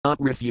not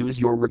refuse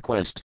your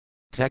request.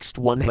 Text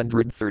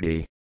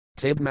 130.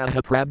 Tib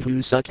Mahaprabhu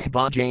Sukh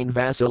Bhajan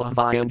Vasila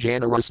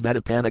Vyanjanaras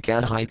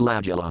Vedipanikahite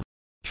Lajala.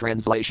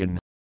 Translation.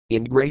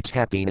 In great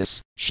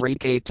happiness, Sri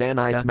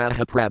Caitanya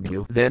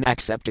Mahaprabhu then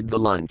accepted the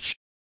lunch.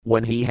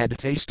 When he had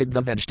tasted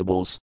the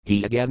vegetables,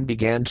 he again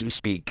began to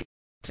speak.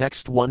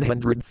 Text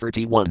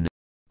 131.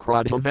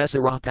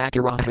 Kradhavesara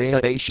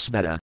Pakarahaya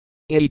Aishveta.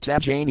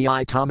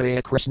 Itajani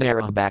Tamaya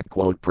Krishnara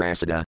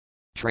Prasada.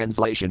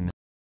 Translation.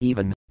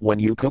 Even when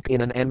you cook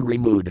in an angry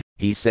mood,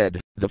 he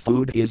said, the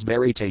food is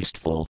very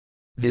tasteful.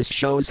 This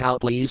shows how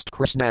pleased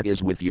Krishna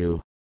is with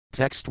you.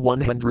 Text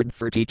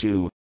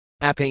 132.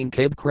 Apain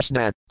Kib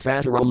Krishna,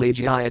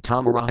 Tataralajaya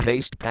Tamara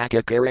Haste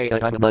Pakakaraya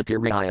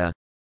Udamakaraya.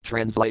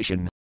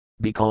 Translation.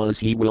 Because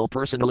he will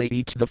personally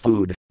eat the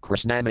food,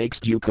 Krishna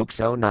makes you cook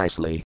so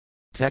nicely.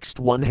 Text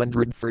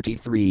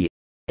 133.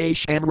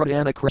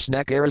 Ashamradana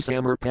Krishna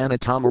Karasamarpana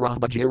Tamara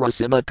Bajira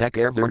Sima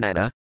Pekar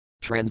Vernana.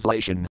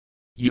 Translation.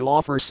 You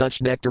offer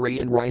such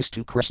nectarine rice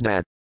to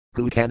Krishna.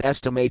 Who can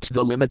estimate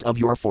the limit of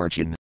your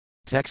fortune?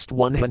 Text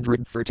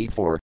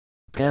 134.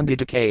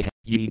 Pandita K.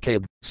 Ye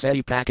Kib,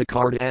 Say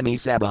Pakakard Ami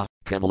Saba,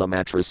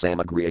 Kamalamatra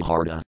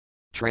Samagriharda.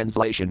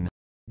 Translation.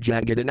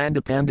 Jagadananda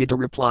Pandita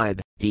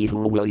replied, he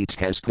who will eat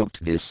has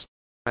cooked this.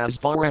 As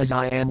far as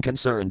I am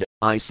concerned,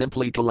 I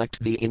simply collect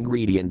the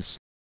ingredients.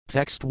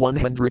 Text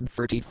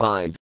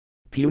 135.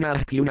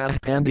 Punah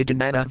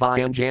Panditanana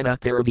Vyanjana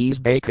Paravis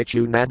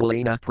Bakachu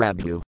Nabalina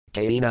Prabhu,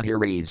 Kaina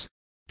Hiris.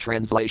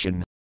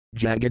 Translation.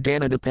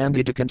 Jagadananda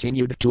Pandita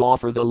continued to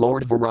offer the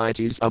Lord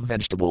varieties of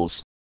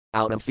vegetables.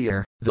 Out of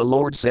fear, the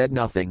Lord said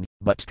nothing,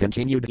 but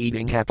continued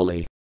eating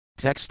happily.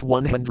 Text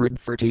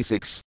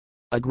 136.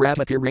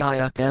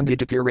 Agravakiraya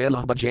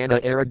Panditakirila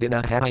Bhajana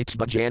Aradina Hait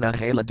Bhajana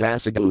Hala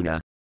Dasaguna.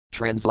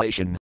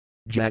 Translation.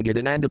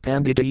 Jagadananda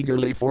Pandita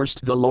eagerly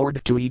forced the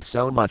Lord to eat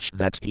so much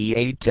that he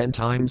ate 10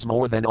 times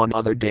more than on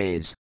other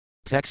days.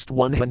 Text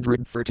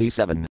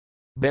 137.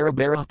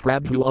 Barabara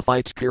Prabhu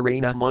Afite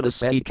Kirina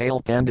Monasai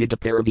Kale Pandita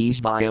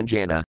Paravis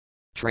Vyanjana.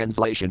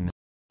 Translation.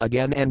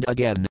 Again and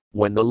again,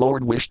 when the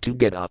Lord wished to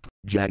get up,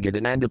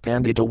 Jagadananda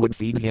Pandita would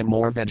feed him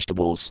more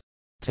vegetables.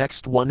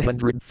 Text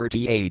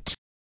 138.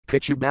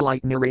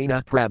 Kichubalite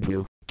Narina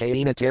Prabhu,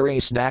 Kaina Tere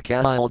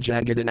Snakahil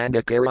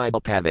Jagadananda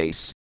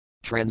Karibapavase.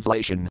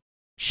 Translation.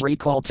 Sri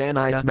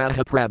Caitanya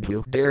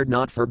Mahaprabhu dared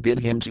not forbid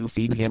him to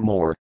feed him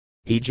more.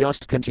 He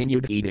just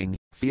continued eating,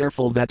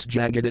 fearful that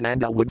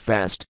Jagadananda would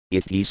fast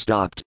if he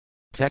stopped.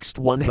 Text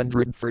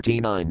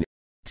 139.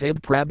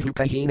 Tib Prabhu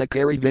Kahina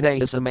Kari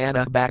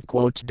Vinayasamana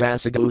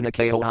Dasaguna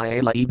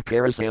Koila Eb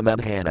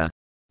Karasamabhana.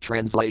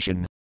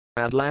 Translation.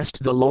 At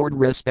last the Lord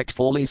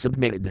respectfully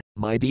submitted,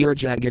 my dear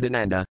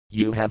Jagadananda,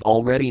 you have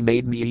already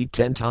made me eat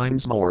 10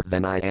 times more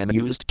than I am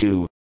used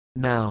to.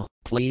 Now,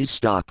 please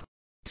stop.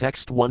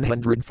 Text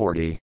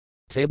 140.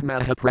 Tib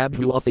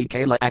Mahaprabhu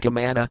Athikala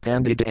Akamana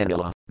Pandita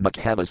Anila,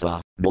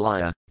 Makhavasa,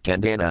 Malaya,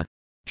 Kandana.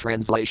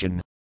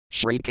 Translation.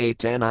 Sri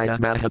Caitanya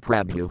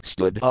Mahaprabhu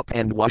stood up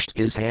and washed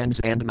his hands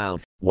and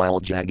mouth, while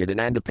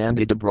Jagadananda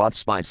Pandita brought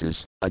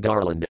spices, a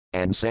garland,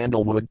 and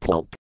sandalwood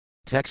pulp.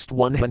 Text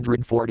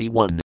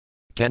 141.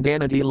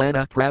 Kandanadi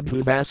Lana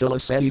Prabhu Vasila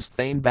Says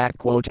Thane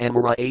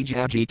Amara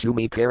Ajaji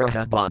Tumi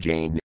Karaha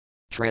Bhajan.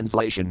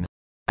 Translation.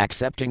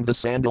 Accepting the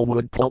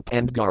sandalwood pulp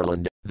and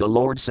garland, the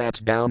Lord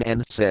sat down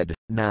and said,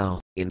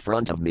 now, in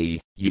front of me,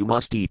 you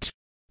must eat.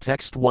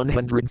 Text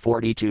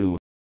 142.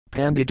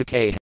 Pandita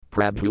K.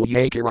 Prabhu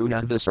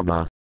Yakaruna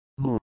Visrama.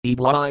 Mu.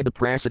 Iblai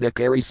Prasada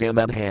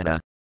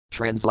Karisamabhana.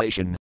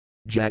 Translation.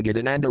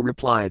 Jagadananda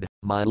replied,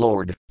 my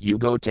Lord, you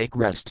go take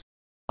rest.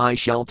 I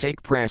shall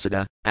take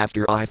prasada,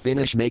 after I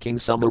finish making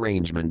some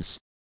arrangements.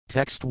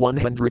 Text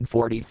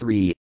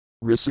 143.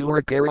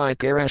 Rasur Karai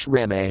Karash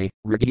Rame,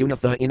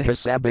 Ragunatha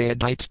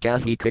Inhasabadite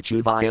Kahi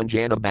Kichu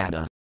Vyanjana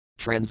Bada.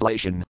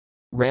 Translation.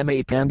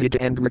 Rame Pandita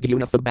and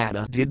Ragunatha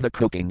Bada did the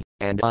cooking,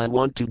 and I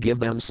want to give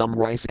them some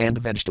rice and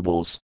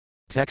vegetables.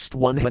 Text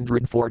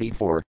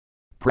 144.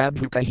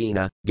 Prabhu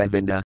Kahina,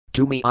 Govinda,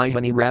 Tumi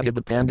Ihani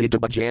Radhaba Pandita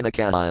Bhajana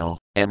Kahil,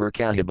 Amar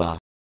Kahiba.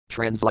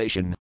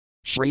 Translation.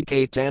 Sri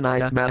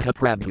Caitanya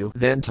Mahaprabhu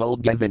then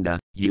told Govinda,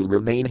 you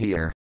remain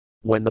here.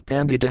 When the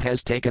Pandita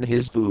has taken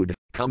his food,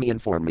 come in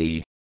for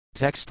me.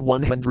 Text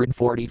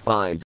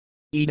 145.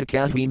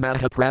 Idakahi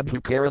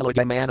Mahaprabhu Kerala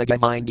Gamana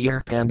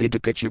Gavindir Pandita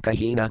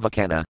Kachukahina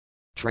Vakana.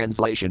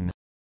 Translation.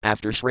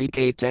 After Sri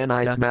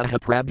Caitanya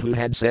Mahaprabhu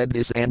had said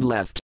this and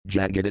left,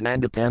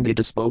 Jagadananda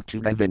Pandita spoke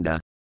to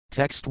Govinda.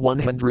 Text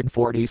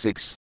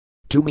 146.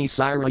 Tumi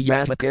Sira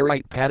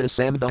Yatakarite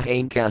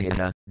Padasamvahain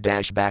Kahiha,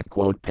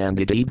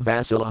 Pandita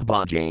Vasila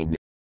Bhajan.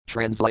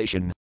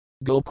 Translation.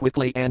 Go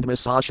quickly and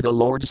massage the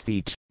Lord's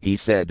feet, he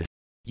said.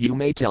 You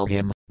may tell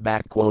him,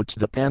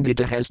 the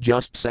Pandita has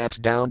just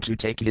sat down to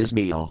take his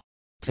meal.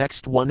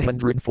 Text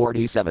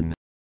 147.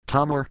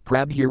 Tamar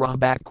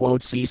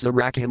Prabhura Sisa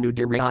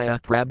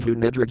Rakhamudiraya Prabhu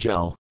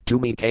Nidrajal,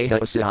 Tumi Kaha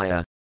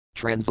Asaya.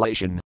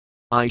 Translation.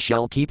 I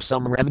shall keep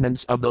some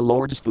remnants of the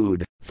Lord's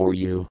food, for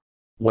you.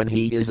 When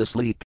he is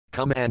asleep,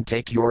 come and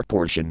take your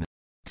portion.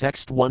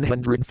 Text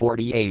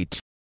 148.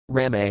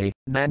 Rame,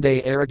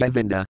 Nande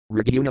Aragovinda,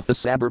 Raghunatha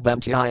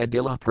Saberbhamtiya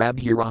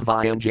Prabhura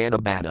Vyanjana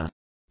Bhata.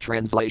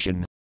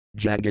 Translation.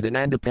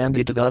 Jagadananda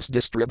Pandita thus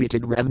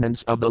distributed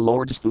remnants of the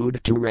Lord's food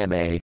to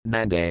Rame,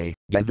 Nande,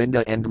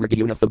 Govinda and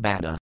Raghunatha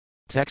Bhata.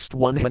 Text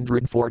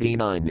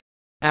 149.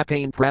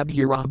 Apane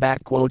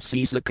Prabhura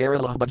Sisa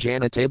Kerala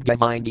Bhajana Tib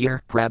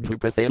Govindir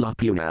Prabhupathala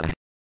Puna.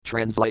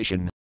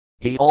 Translation.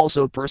 He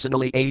also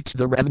personally ate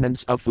the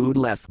remnants of food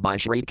left by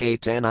Sri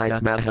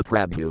Caitanya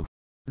Mahaprabhu.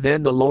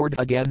 Then the Lord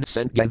again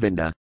sent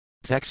Govinda.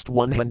 Text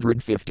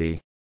 150.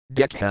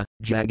 Dikha,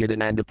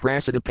 Jagadananda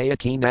Prasadapaya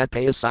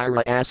Kinatpaya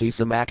Sira Asi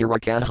Samakara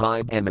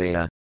Kahib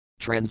Emaya.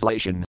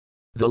 Translation.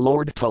 The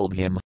Lord told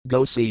him,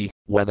 Go see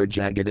whether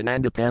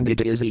Jagadananda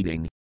Pandita is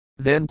eating.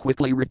 Then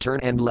quickly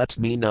return and let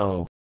me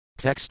know.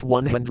 Text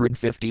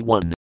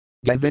 151.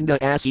 Govinda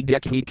Asi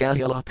Dikhi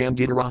Kahila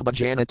Panditara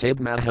Bhajana Tib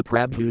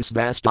Mahaprabhus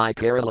Vasti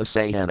Kerala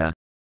Sayana.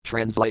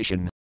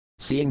 Translation.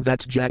 Seeing that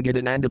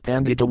Jagadananda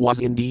Pandita was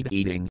indeed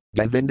eating,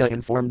 Govinda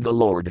informed the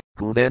Lord,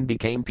 who then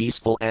became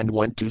peaceful and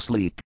went to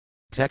sleep.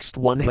 Text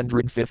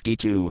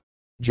 152.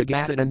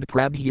 Jagadanand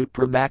Prabhu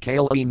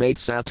Pramakali made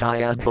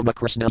Satyabhama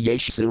Krishna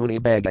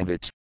Yeshuni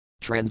Bhagavat.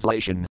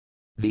 Translation.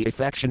 The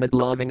affectionate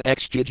loving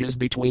exchanges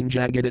between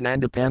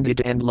Jagadananda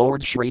Pandita and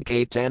Lord Sri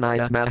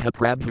Caitanya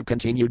Mahaprabhu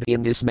continued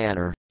in this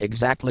manner,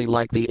 exactly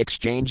like the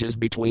exchanges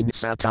between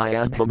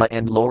Satyabhama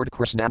and Lord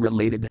Krishna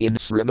related in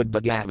Srimad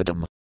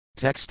Bhagavatam.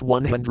 Text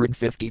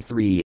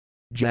 153.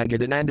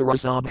 Jagadananda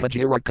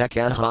Rasabhajira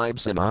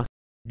Kakahibsima.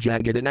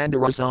 Jagadananda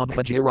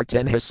Rasabhajira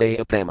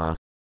Tenhasayapema.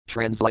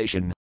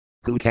 Translation.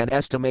 Who can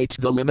estimate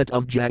the limit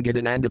of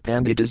Jagadananda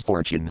Pandita's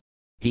fortune?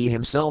 He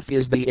himself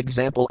is the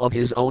example of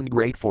his own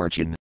great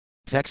fortune.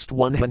 Text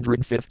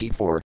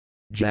 154.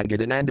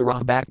 Jagadananda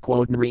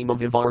Nrima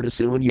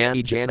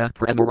Vivardasunyani Jana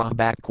Premara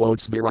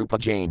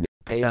Svirupajane,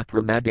 Paya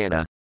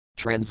Pramadana.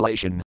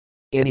 Translation.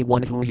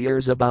 Anyone who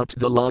hears about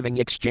the loving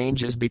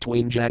exchanges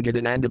between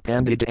Jagadananda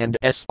Pandita and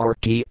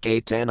Srt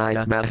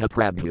Caitanya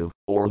Mahaprabhu,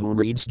 or who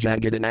reads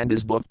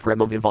Jagadananda's book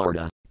Prema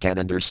Vivarta, can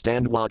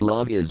understand what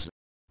love is.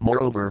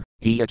 Moreover,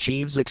 he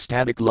achieves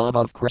ecstatic love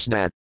of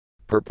Krishna.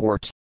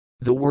 Purport.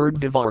 The word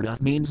Vivarta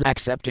means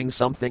accepting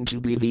something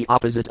to be the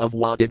opposite of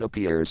what it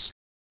appears.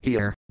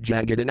 Here,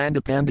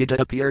 Jagadananda Pandita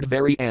appeared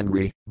very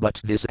angry,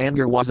 but this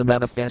anger was a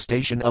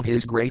manifestation of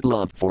his great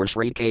love for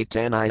Sri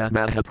Caitanya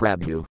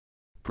Mahaprabhu.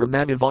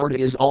 Pramavivarta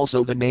is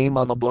also the name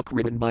of a book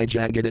written by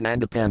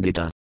Jagadananda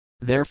Pandita.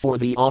 Therefore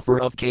the author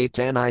of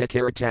Caitanya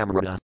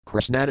Charitamrita,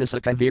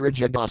 Krishnadasa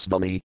Kaviraja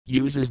Goswami,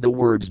 uses the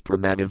words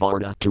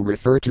Pramavivarta to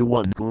refer to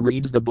one who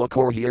reads the book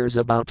or hears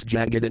about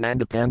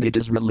Jagadananda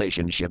Pandita's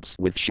relationships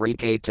with Sri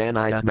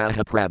Caitanya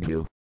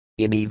Mahaprabhu.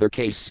 In either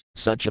case,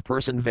 such a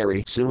person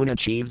very soon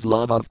achieves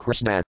love of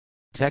Krishna.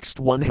 Text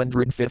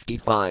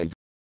 155.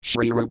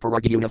 Shri Rupa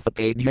Raghunatha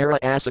Padhyara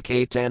Asa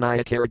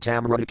Caitanya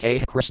Charitamrita K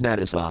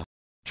Krishnadasa.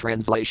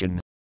 Translation.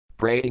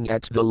 Praying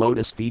at the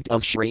lotus feet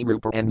of Shri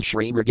Rupa and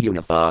Shri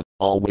Raghunatha,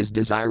 always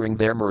desiring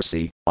their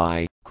mercy,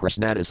 I,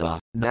 Krishnadasa,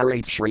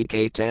 narrate Shri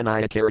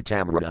Caitanya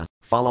Charitamrita,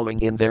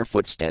 following in their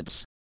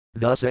footsteps.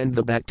 Thus end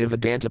the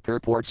Bhaktivedanta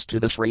purports to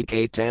the Sri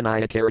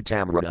Caitanya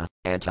Charitamrita,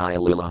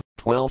 Antya-lila,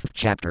 12th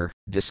chapter,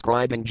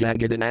 describing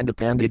Jagadananda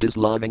Pandita's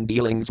loving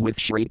dealings with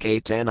Sri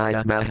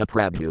Caitanya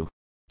Mahaprabhu.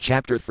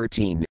 Chapter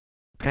 13.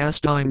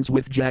 Pastimes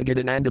with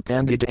Jagadananda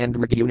Pandita and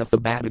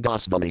Raghunatha Bhatta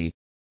Goswami.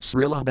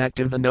 Srila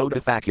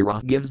Bhaktivinoda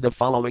Thakura gives the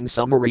following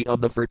summary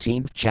of the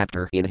 13th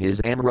chapter in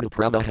his Amrita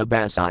Pravaha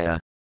Bhasaya.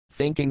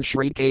 Thinking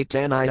Sri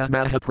Caitanya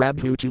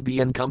Mahaprabhu to be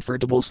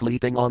uncomfortable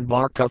sleeping on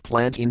bark of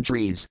plantain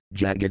trees,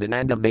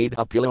 Jagadananda made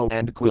a pillow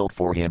and quilt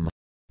for him.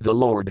 The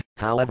Lord,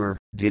 however,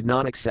 did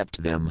not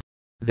accept them.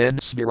 Then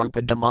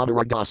Svirupa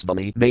Damodara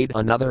Goswami made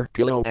another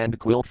pillow and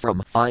quilt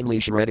from finely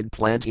shredded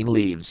plantain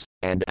leaves,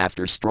 and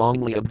after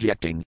strongly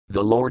objecting,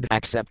 the Lord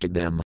accepted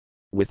them.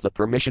 With the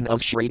permission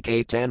of Sri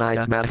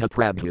Caitanya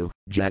Mahaprabhu,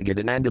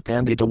 Jagadananda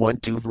Pandita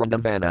went to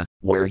Vrindavana,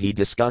 where he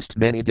discussed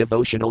many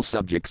devotional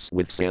subjects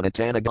with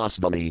Sanatana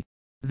Goswami.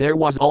 There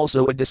was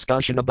also a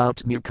discussion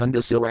about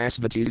Mukunda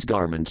Sarasvati's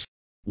garment.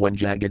 When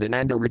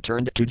Jagadananda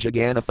returned to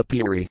Jagannatha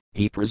Puri,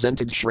 he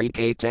presented Sri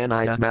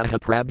Caitanya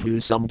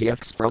Mahaprabhu some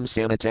gifts from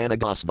Sanatana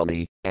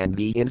Goswami, and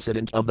the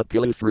incident of the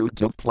pilu fruit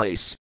took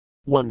place.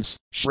 Once,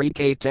 Sri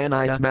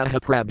Caitanya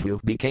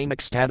Mahaprabhu became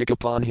ecstatic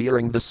upon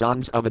hearing the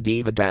songs of a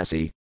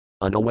Devadasi.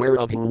 Unaware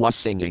of who was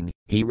singing,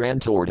 he ran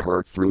toward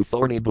her through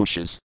thorny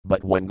bushes,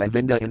 but when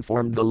Govinda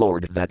informed the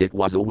Lord that it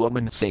was a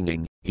woman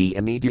singing, he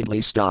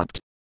immediately stopped.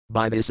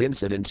 By this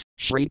incident,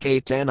 Sri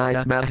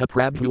Caitanya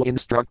Mahaprabhu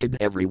instructed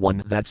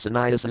everyone that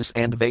sannyasis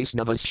and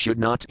Vaisnavas should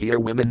not hear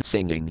women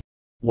singing.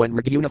 When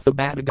Raghunatha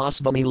Bhatta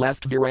Goswami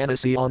left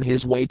Varanasi on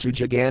his way to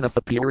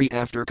Jagannatha Puri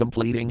after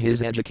completing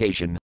his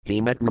education,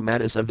 he met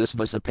Ramadasa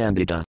Visvasa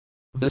Pandita.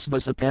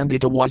 Visvasa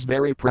Pandita was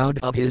very proud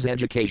of his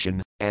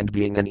education, and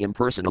being an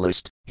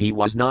impersonalist, he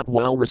was not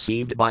well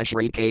received by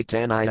Sri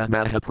Caitanya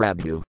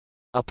Mahaprabhu.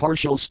 A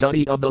partial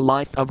study of the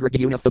life of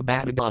Raghunatha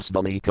Bhatta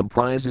Goswami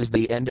comprises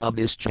the end of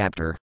this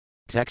chapter.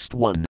 Text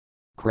 1.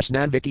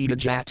 Krishnaviki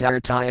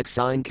Jatartayak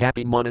sign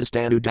Kapi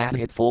Monastanu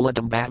Dadhit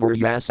Folatam Batur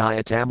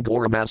Yasayatam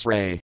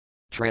Goramasre.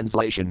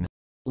 Translation.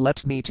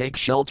 Let me take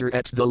shelter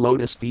at the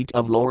lotus feet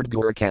of Lord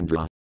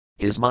Gauracandra.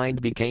 His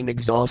mind became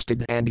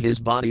exhausted and his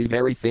body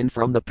very thin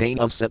from the pain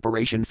of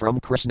separation from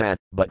Krishna,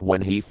 but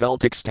when he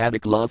felt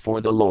ecstatic love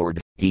for the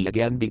Lord, he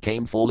again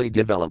became fully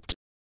developed.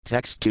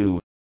 Text 2.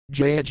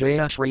 Jaya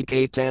Jaya Shri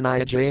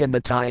Caitanya Jaya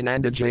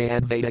Nityananda Jaya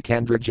Advaita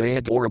Kandra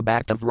Jaya Gaura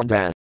Bhakta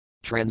Vrinda.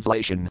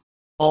 Translation.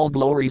 All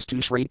glories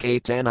to Shri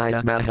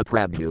Caitanya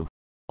Mahaprabhu.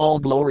 All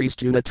glories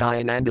to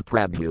Nityananda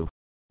Prabhu.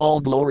 All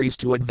glories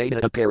to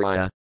Advaita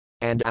Acharya.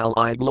 And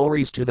all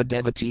glories to the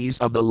devotees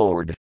of the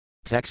Lord.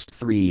 Text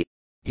 3.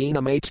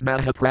 Hinamate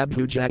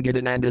Mahaprabhu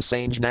Jagadananda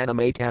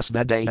Sanjnanamate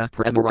Asvadeha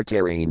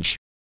Prabhuratarange.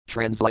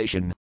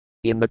 Translation.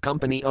 In the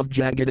company of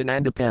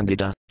Jagadananda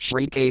Pandita,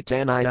 Sri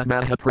Caitanya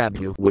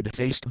Mahaprabhu would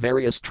taste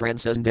various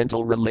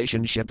transcendental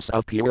relationships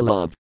of pure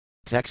love.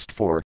 Text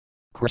 4.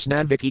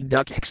 Krishnaviki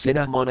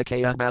Dukhaksina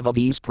Monakaya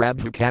Bhavavis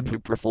Prabhu Kabhu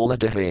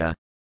Prafulatahaya.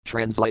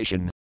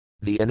 Translation.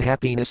 The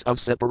unhappiness of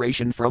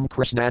separation from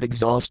Krishna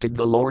exhausted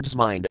the Lord's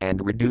mind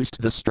and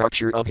reduced the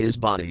structure of his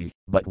body,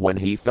 but when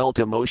he felt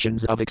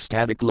emotions of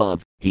ecstatic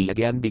love, he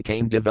again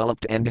became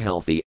developed and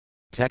healthy.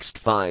 Text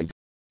 5.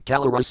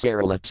 Kalara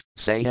Saralat,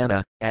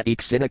 Sayana, at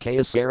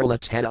Iksinakaya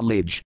Saralat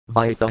Hadalij,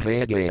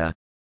 Vaithahayagaya.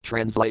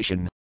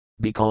 Translation.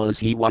 Because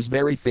he was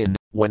very thin,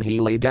 when he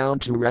lay down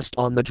to rest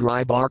on the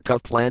dry bark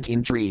of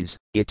plantain trees,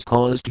 it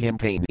caused him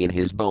pain in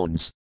his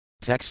bones.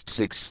 Text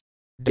 6.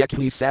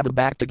 Dekhi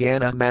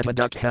Sababhaktagana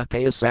Matadukha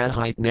Paya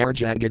Sahit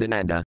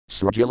Narjagadananda,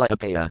 Srajila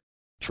Apaya.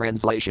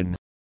 Translation.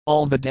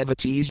 All the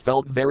devotees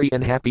felt very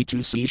unhappy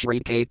to see Sri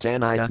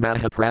Caitanya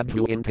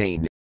Mahaprabhu in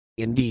pain.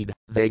 Indeed,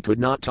 they could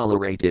not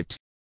tolerate it.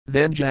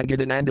 Then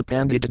Jagadananda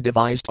Pandita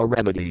devised a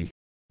remedy.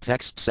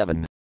 Text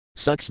 7.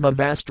 Suksma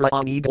Vastra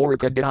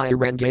Anigorika Daya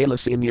Rangala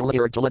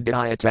Simulartala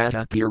Daya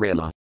Tata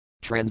Pirela.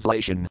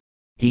 Translation.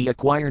 He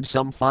acquired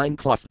some fine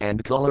cloth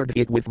and colored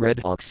it with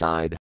red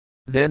oxide.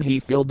 Then he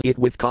filled it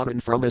with cotton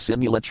from a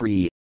simula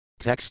tree.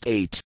 Text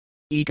 8.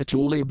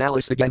 Ikatuli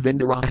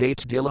Balasagavindara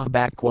Hate Dilla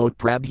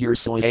Prabhur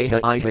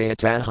Soyeha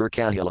Ihayatahar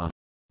Kahila.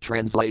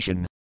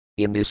 Translation.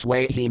 In this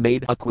way he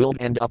made a quilt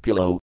and a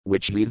pillow,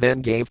 which he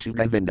then gave to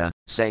Govinda,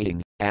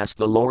 saying, Ask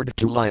the Lord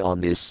to lie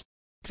on this.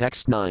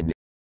 Text 9.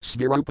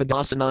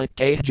 Svirupadasana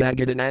Kah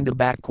Jagadananda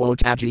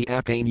Aji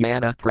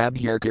Apanyana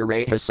Prabhur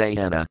Kireha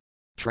Sayana.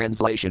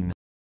 Translation.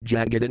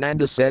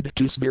 Jagadananda said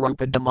to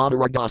Svirupa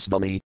Damodara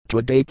Goswami,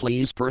 Today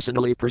please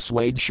personally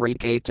persuade Sri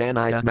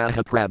Caitanya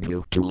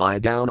Mahaprabhu to lie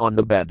down on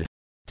the bed.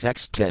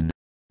 Text 10.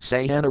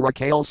 Sayana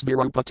Rakale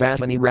Svirupa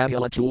Tatani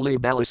Rahila Tuli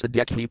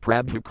Balasadekhi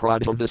Prabhu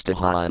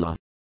Kradhavistahila.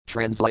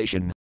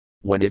 Translation.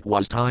 When it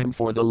was time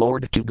for the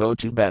Lord to go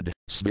to bed,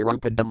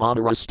 Svirupa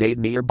Damodara stayed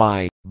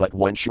nearby, but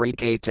when Sri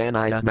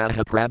Caitanya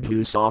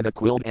Mahaprabhu saw the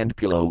quilt and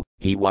pillow,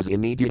 he was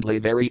immediately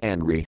very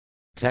angry.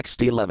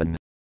 Text 11.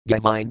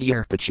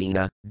 Gavindir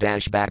Pachina,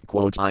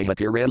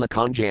 Ihakirela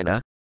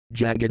Kanjana.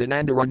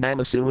 Jagadanandara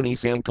Namasuni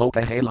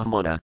Sankoka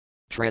Halamuna.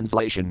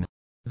 Translation.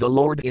 The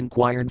Lord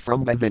inquired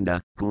from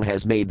Govinda, Who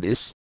has made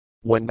this?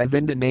 When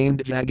Govinda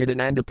named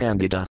Jagadananda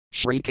Pandita,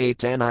 Sri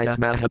Caitanya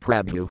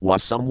Mahaprabhu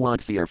was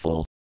somewhat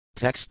fearful.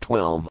 Text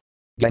 12.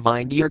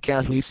 Gavindir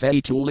Kahi Se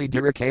Tuli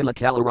Dirakala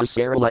Kalara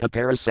Sarala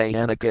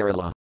Aparasayana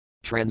Kerala.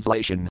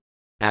 Translation.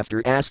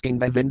 After asking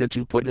Govinda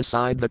to put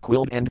aside the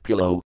quilt and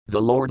pillow,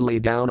 the Lord lay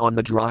down on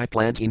the dry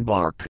plantain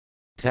bark.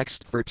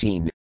 Text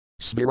 13.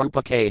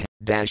 Svirupa K.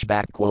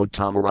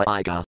 Tamara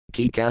Iga,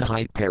 Kika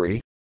Hite Peri.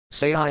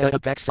 Sayaya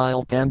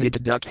Apexile Pandita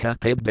Dukha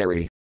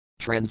Pibberry.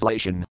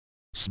 Translation.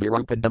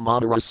 Svirupa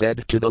Damodara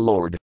said to the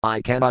Lord,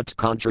 I cannot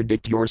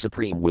contradict your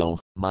supreme will,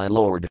 my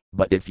Lord,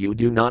 but if you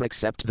do not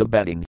accept the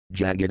bedding,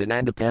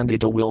 Jagadananda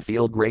Pandita will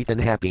feel great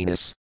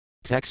unhappiness.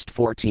 Text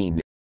 14.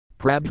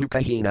 Prabhu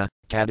Kahina,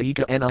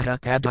 Kadika Enaha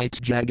Padite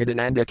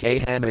Jagadananda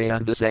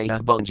Kahamaya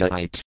Visaya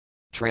Bunjahite.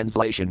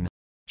 Translation.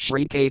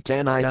 Sri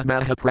Caitanya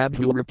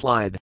Mahaprabhu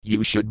replied,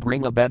 You should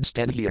bring a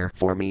bedstead here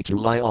for me to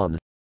lie on.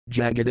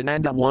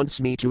 Jagadananda wants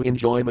me to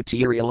enjoy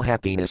material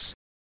happiness.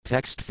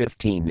 Text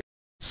 15.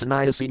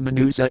 Sannyasi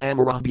Manusa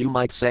Amarabhu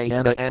might say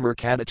Anna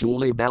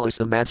Amarkadatuli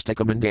Balasa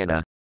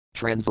Mastakamandana.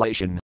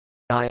 Translation.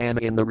 I am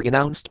in the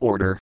renounced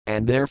order,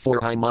 and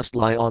therefore I must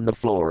lie on the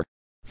floor.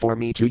 For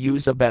me to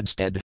use a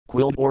bedstead,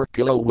 quilt or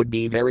pillow would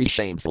be very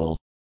shameful.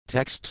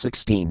 Text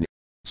 16.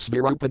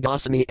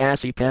 Svirupadasani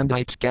Asi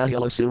Pandite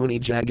Kahilasuni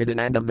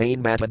Jagadananda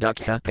Main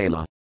Matadukha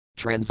Pala.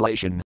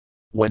 Translation.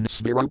 When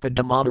Svirupa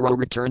Damodara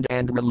returned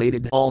and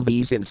related all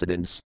these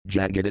incidents,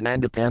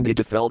 Jagadananda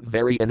Pandita felt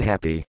very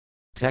unhappy.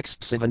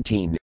 Text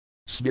 17.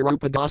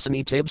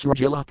 Svirupadasani Tibs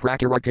Rajila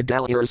Prakaraka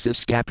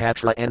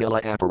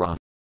Anila Apara.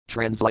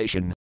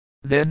 Translation.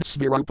 Then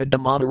Svirupa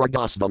Damodara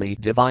Goswami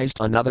devised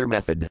another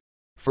method.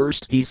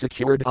 First he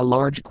secured a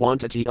large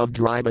quantity of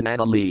dry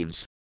banana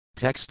leaves.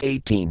 Text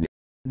 18.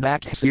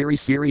 Nak Siri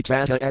Siri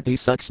Tata Eti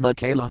Suksma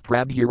Kala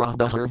Prabhura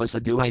Baharvasa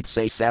Duhite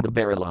Se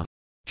Sababarila.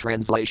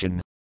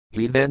 Translation.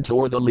 He then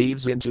tore the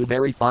leaves into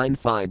very fine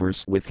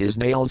fibers with his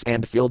nails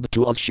and filled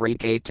two of Sri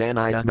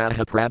Caitanya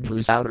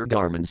Mahaprabhu's outer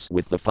garments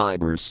with the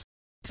fibers.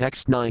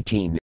 Text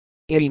 19.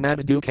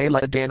 Idimadu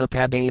Kala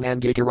Danapadane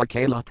Angikara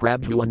Kala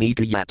Prabhu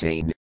Anika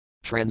Yatain.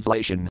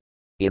 Translation.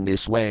 In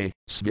this way,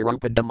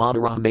 Svirupa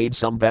Damodara made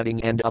some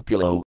bedding and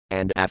upulo,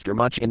 and after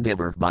much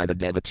endeavor by the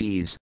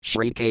devotees,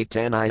 Sri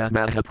Caitanya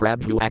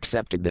Mahaprabhu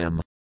accepted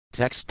them.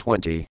 Text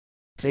 20.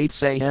 Tate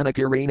Sayana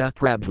Karina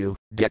Prabhu,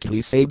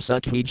 Dekhi Sab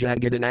Sukhi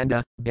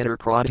Jagadananda, Bitter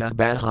Krata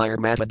Bahir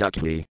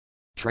Matadukhi.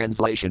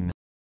 Translation.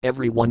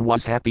 Everyone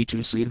was happy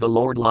to see the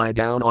Lord lie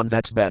down on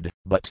that bed,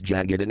 but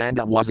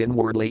Jagadananda was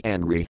inwardly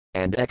angry,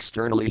 and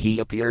externally he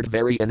appeared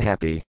very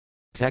unhappy.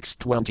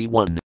 Text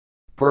 21.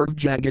 Purg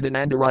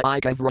Jagadanandara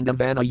Ika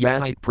Vrindavana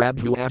Yahit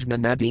Prabhu Ajna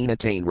Nadina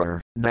Tainrar,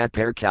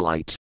 Natper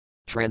Kalite.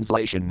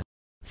 Translation.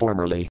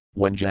 Formerly,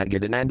 when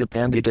Jagadananda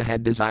Pandita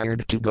had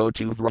desired to go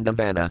to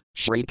Vrindavana,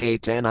 Sri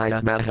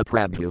Caitanya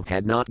Mahaprabhu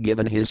had not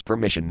given his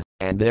permission,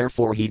 and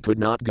therefore he could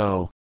not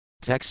go.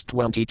 Text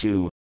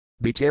 22.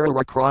 Bitara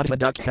Rakrata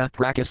Dukha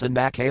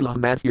Prakasandakala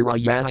Mathura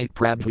Yahit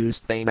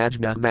Prabhu's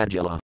Thamajna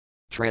Majala.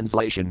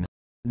 Translation.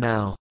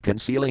 Now,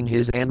 concealing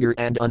his anger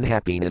and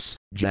unhappiness,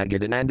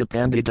 Jagadananda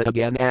Pandita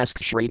again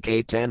asked Sri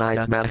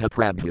Caitanya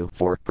Mahaprabhu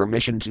for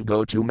permission to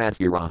go to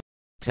Mathura.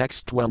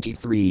 Text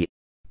 23.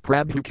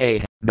 Prabhu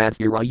K.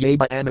 Mathura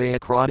Yaba Anaya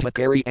Krata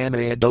Kari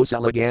Anaya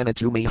Dosalagana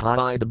Tumi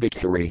Hai the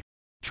Bhikhari.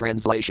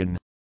 Translation.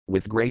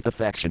 With great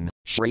affection,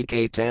 Sri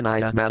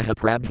Caitanya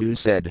Mahaprabhu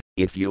said,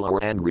 if you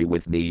are angry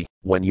with me,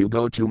 when you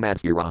go to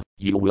Mathura,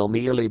 you will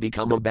merely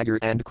become a beggar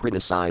and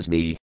criticize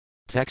me.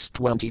 Text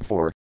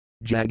 24.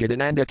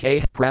 Jagadananda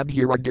K.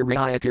 Prabhura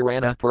Diraya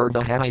Kirana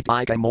Purva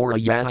Haitika Mora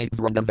Yahit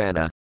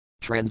Vrindavana.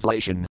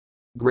 Translation.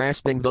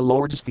 Grasping the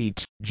Lord's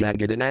feet,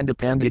 Jagadananda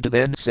Pandita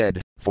then said,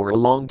 for a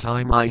long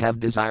time I have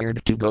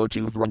desired to go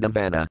to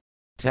Vrindavana.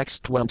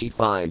 Text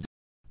 25.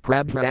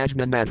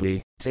 Prabhajna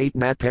Madhi, Tate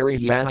Matpari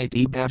Yahit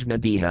Ebajna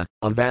Diha,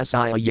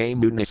 Avasaya Ye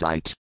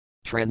Munisite.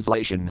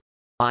 Translation.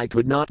 I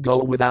could not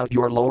go without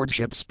your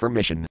lordship's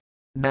permission.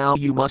 Now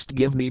you must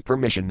give me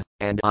permission,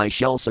 and I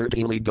shall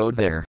certainly go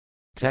there.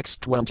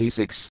 Text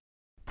 26.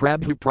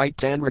 Prabhu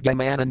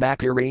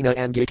Praitanragamanandakarina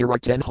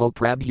Angikaratenho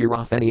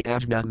Prabhurathani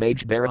Ajna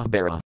Majbara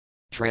Bara.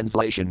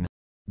 Translation.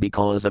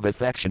 Because of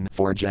affection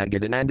for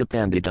Jagadananda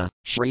Pandita,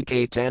 Sri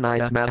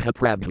Caitanya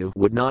Mahaprabhu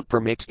would not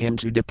permit him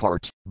to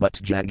depart, but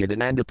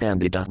Jagadananda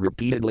Pandita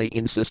repeatedly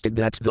insisted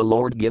that the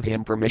Lord give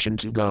him permission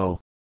to go.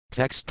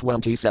 Text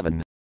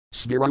 27.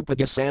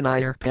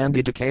 Svirupagasanair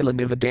Pandita Kala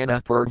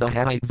Nivadana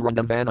Purvahait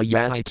Vrindavana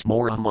Yahit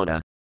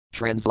Moramana.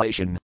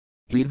 Translation.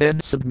 He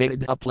then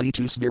submitted a plea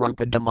to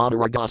Svirupa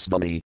Damodara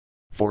Goswami.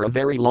 For a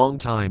very long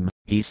time,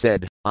 he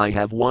said, I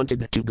have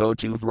wanted to go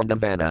to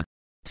Vrindavana.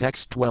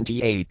 Text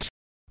 28.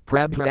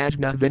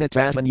 Prabhajna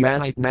Vinatatan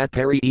Yahit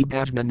Matpari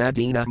Ebajna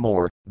Nadina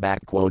More,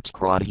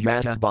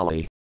 Kradhyata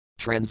Bali.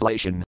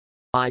 Translation.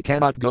 I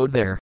cannot go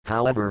there,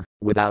 however,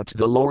 without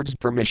the Lord's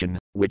permission,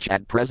 which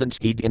at present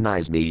he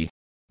denies me.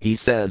 He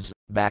says,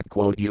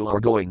 you are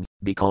going,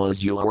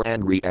 because you are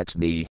angry at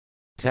me.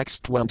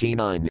 Text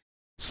 29.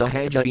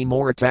 Sahaja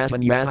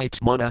Imortatan Yahit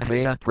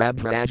Munahaya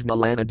Prabhajna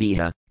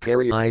Lanadiha,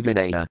 Kari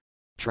Vinaya.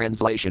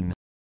 Translation.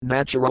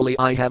 Naturally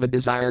I have a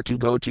desire to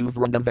go to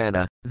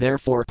Vrindavana,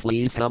 therefore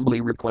please humbly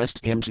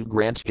request him to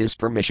grant his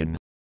permission.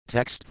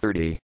 Text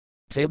 30.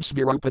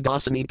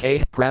 Tibsvirupadasani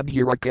K.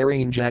 Prabhura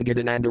Karin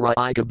Jagadanandara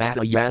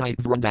Ikabata Yahit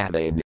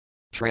Vrindavan.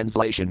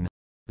 Translation.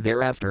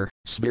 Thereafter,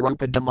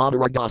 Svirupa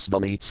Damodara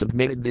Goswami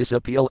submitted this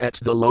appeal at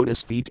the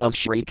lotus feet of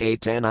Sri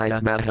Caitanya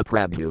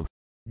Mahaprabhu.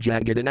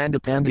 Jagadananda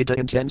Pandita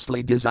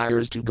intensely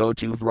desires to go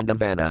to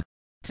Vrindavana.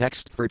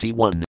 Text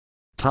 31.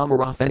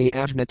 Tamarathani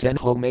Ajna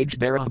Tenho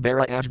Majbara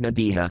Bara Ajna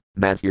Diha,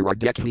 Mathura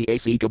Dekhi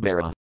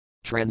Asikabara.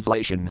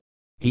 Translation.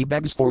 He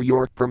begs for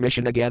your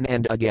permission again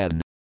and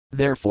again.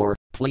 Therefore,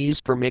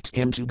 please permit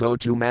him to go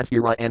to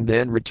Mathura and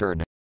then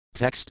return.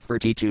 Text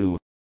 32.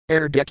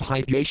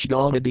 Dekhite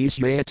Yeshgalnadis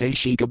Yate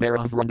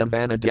Shikabara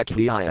Vrindavana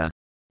Dekhiaya.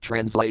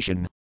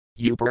 Translation.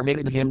 You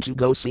permitted him to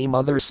go see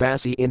Mother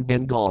Sasi in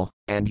Bengal,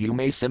 and you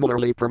may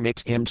similarly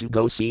permit him to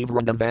go see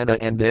Vrindavana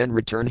and then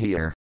return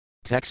here.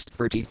 Text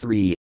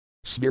 33.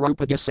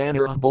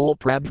 Svirupagasana Bol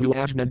Prabhu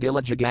Ajna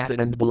Dila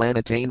Jagatanand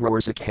Balanatain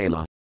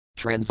Rorsakhala.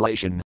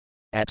 Translation.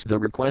 At the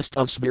request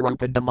of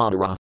Svirupa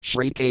Damodara,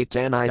 Sri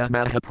Caitanya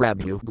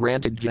Mahaprabhu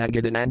granted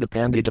Jagadananda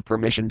Pandita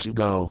permission to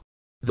go.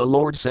 The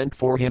Lord sent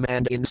for him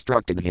and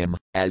instructed him,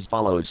 as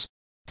follows.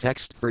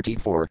 Text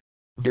 34.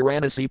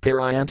 Varanasi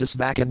Parayantas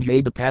Vakan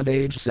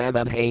Yabapavage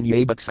Savanhain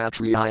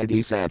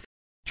Yabaksatriyadisath.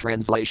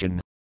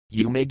 Translation.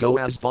 You may go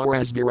as far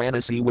as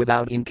Varanasi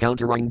without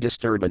encountering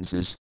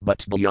disturbances,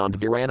 but beyond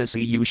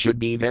Varanasi you should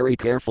be very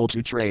careful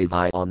to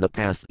travel on the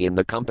path in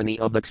the company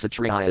of the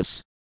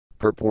Kshatriyas.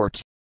 Purport.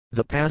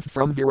 The path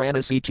from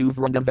Varanasi to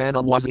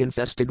Vrindavana was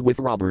infested with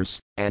robbers,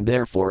 and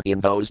therefore in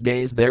those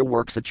days there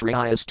were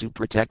Kshatriyas to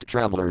protect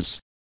travelers.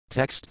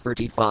 Text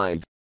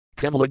 35.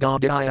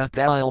 Kamalagadaya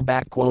Pal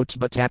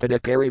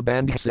Batapada Kari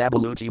Bandh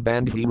Sabaluti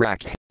Bandhi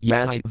Rak,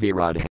 Yahit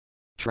Virad.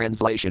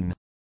 Translation.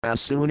 As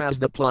soon as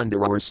the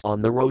plunderers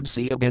on the road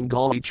see a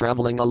Bengali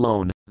traveling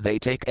alone, they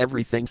take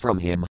everything from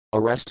him,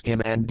 arrest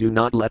him and do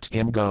not let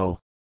him go.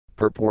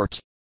 Purport.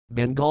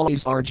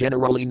 Bengalis are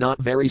generally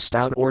not very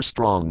stout or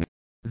strong.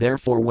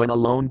 Therefore when a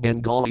lone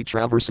Bengali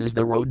traverses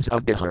the roads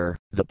of Bihar,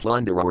 the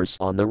plunderers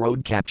on the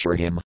road capture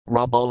him,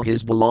 rob all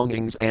his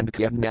belongings and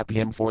kidnap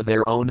him for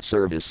their own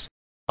service.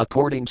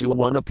 According to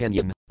one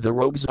opinion, the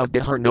rogues of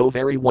Bihar know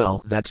very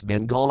well that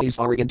Bengalis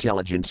are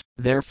intelligent,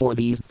 therefore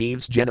these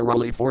thieves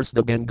generally force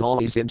the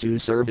Bengalis into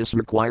service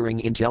requiring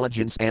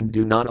intelligence and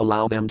do not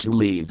allow them to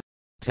leave.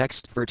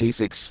 Text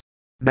 36.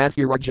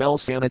 Mathurajal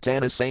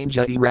Sanatana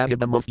Sanja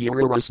Iragabam of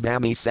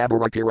Ururasvami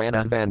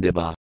Sabarakirana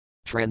Vandiba.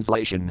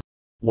 Translation.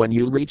 When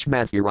you reach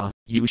Mathura,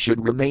 you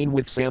should remain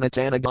with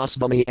Sanatana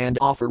Goswami and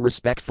offer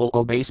respectful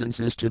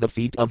obeisances to the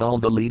feet of all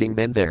the leading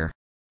men there.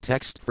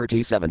 Text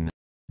 37.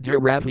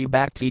 Duravi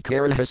Bhakti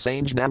Karaha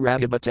Sanjna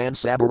Rahibatan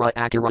Sabara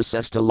Akara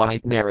Sesta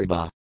Light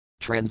Nariba.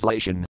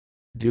 Translation.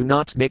 Do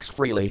not mix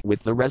freely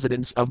with the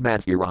residents of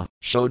Mathura,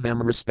 show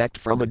them respect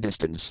from a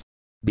distance.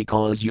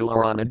 Because you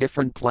are on a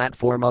different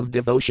platform of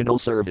devotional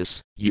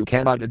service, you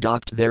cannot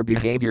adopt their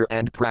behavior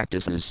and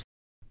practices.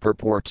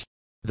 Purport.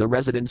 The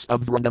residents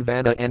of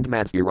Vrindavana and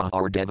Mathura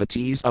are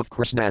devotees of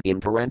Krishna in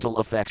parental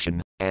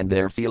affection, and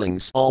their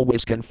feelings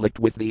always conflict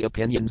with the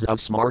opinions of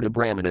Smarta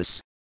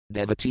Brahmanas.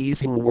 Devotees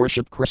who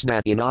worship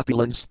Krishna in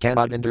opulence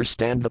cannot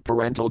understand the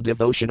parental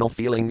devotional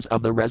feelings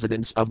of the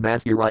residents of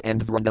Mathura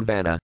and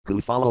Vrindavana,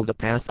 who follow the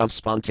path of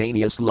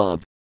spontaneous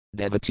love.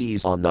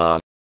 Devotees on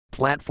the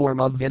platform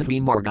of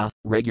Vinhi Marga,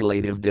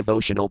 regulative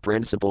devotional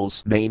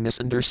principles, may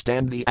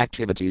misunderstand the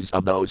activities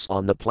of those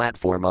on the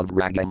platform of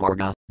Raga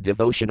Marga,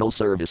 devotional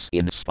service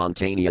in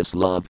spontaneous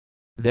love.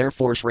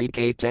 Therefore Sri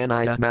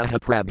Caitanya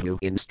Mahaprabhu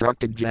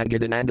instructed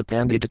Jagadananda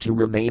Pandita to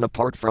remain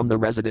apart from the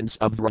residents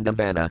of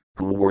Vrindavana,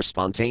 who were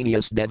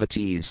spontaneous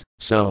devotees,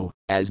 so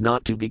as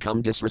not to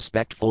become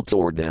disrespectful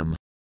toward them.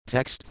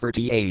 Text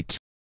 38.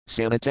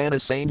 Sanatana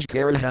Sanj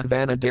Karaha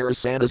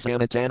Vanadarasana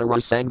Sanatana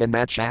Rasanga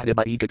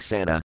Machadaba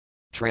Ekaksana.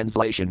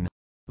 Translation.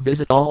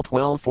 Visit all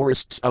 12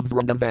 forests of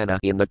Vrindavana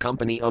in the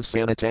company of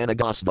Sanatana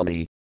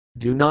Goswami.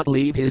 Do not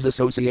leave his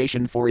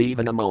association for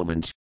even a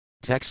moment.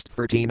 Text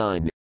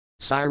 39.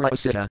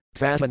 Sirasita,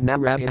 Tata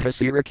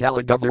Narahasira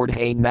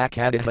Kalagavardhain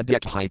Makadaha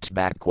Dekhite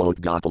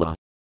Gopala.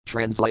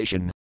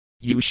 Translation.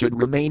 You should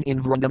remain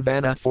in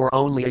Vrindavana for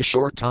only a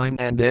short time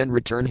and then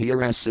return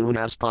here as soon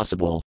as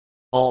possible.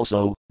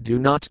 Also, do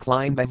not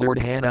climb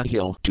Govardhana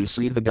hill to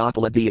see the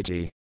Gopala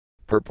deity.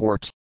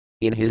 Purport.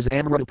 In his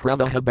Amrita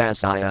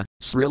Pramahabhasaya,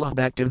 Srila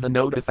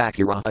Bhaktivinoda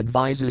Thakura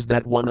advises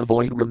that one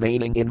avoid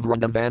remaining in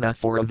Vrindavana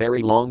for a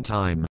very long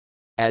time.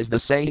 As the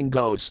saying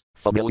goes,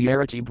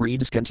 familiarity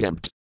breeds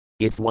contempt.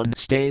 If one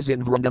stays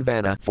in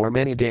Vrindavana for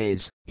many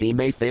days, he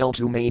may fail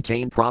to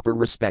maintain proper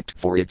respect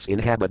for its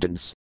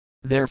inhabitants.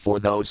 Therefore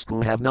those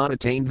who have not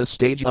attained the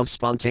stage of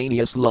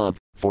spontaneous love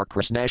for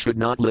Krishna should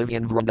not live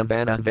in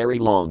Vrindavana very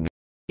long.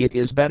 It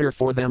is better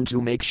for them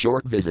to make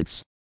short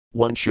visits.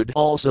 One should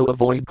also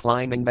avoid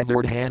climbing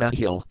Govardhana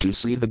hill to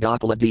see the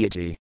Gopala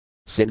deity.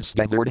 Since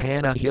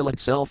Govardhana hill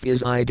itself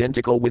is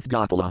identical with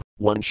Gopala,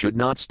 one should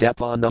not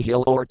step on the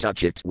hill or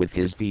touch it with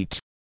his feet.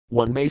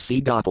 One may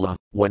see Gopala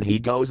when he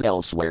goes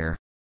elsewhere.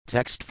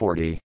 Text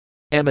 40.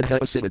 Amadha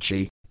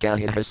Asinachi,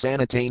 Kahiha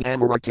Sanatane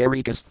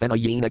Amaratarikas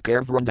Thanayina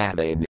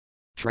Karvrindavane.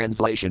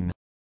 Translation.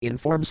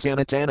 Inform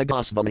Sanatana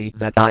Goswami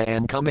that I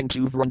am coming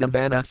to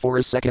Vrindavana for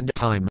a second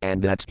time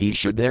and that he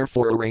should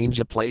therefore arrange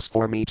a place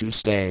for me to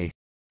stay.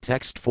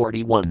 Text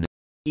 41.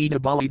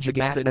 Idabali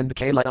Jagadanand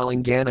Kala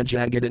Alingana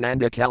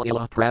Jagadananda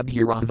Kalila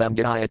Prabhura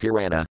Vamgadaya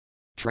Pirana.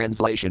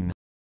 Translation.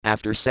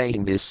 After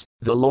saying this,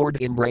 the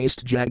Lord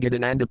embraced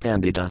Jagadananda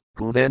Pandita,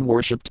 who then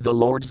worshipped the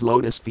Lord's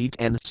lotus feet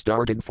and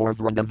started for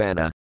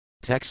Vrindavana.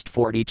 Text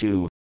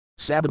 42.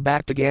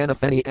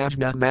 Sababhaktaganathani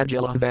Ajna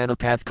Majala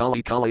Vanapath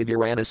Kali Kali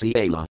Varanasi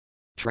Ala.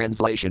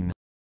 Translation.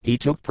 He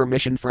took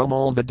permission from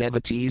all the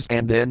devotees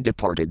and then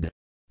departed.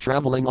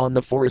 Traveling on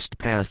the forest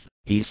path,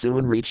 he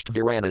soon reached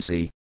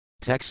Varanasi.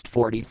 Text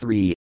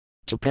 43.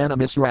 Tapana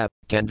Misra,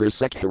 Kendra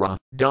Sekhira,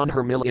 Don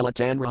Hermilila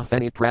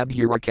Tanrathani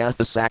Prabhura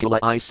Katha Sakala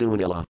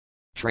Isunila.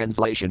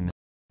 Translation.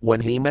 When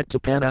he met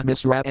Tapana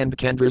Misra and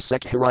Kendra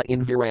Sekhira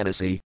in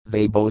Varanasi,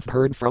 they both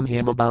heard from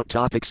him about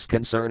topics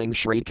concerning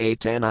Sri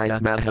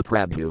Caitanya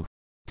Mahaprabhu.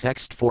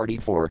 Text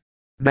 44.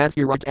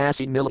 Mathurat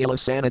Asi Milila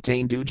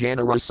Sanatane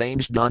Dujanara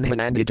Sanj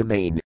Donhananda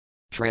Domain.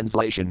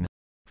 Translation.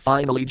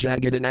 Finally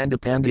Jagadananda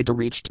Pandita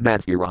reached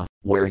Mathura,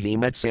 where he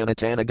met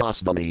Sanatana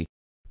Goswami.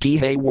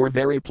 They were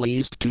very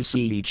pleased to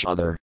see each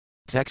other.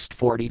 Text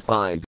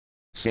 45.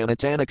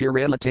 Sanatana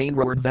Kirilatane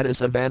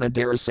Rardvedasavana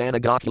Darasana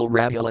Gokul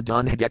Ravila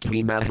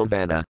Donhadekhi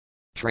Mahavana.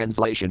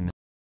 Translation.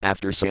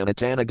 After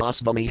Sanatana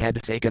Goswami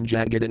had taken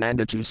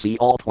Jagadananda to see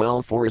all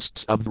 12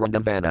 forests of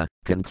Vrindavana,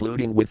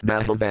 concluding with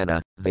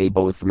Mahavana, they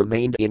both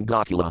remained in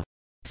Gokula.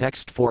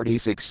 Text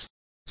 46.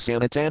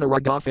 Sanatana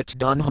Ragafit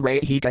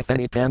Donhrehi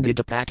Kathani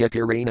Pandita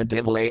Pakakirina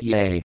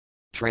Devalaye.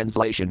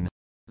 Translation.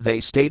 They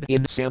stayed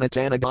in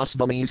Sanatana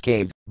Goswami's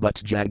cave, but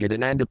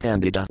Jagadananda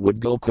Pandita would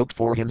go cook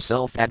for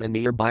himself at a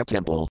nearby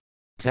temple.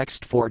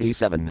 Text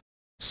 47.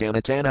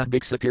 Sanatana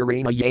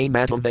Bhiksakirina Ye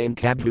Matavane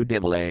Kabhu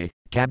Dimale,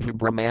 Kabhu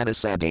Brahmana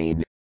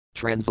Sadane.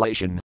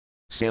 Translation.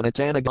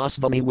 Sanatana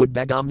Goswami would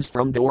beg alms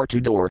from door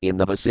to door in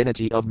the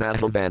vicinity of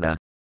Madhavana.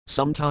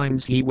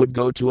 Sometimes he would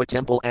go to a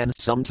temple and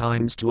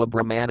sometimes to a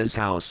Brahmana's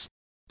house.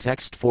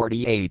 Text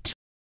 48.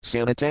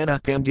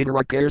 Sanatana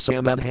Pandidarakar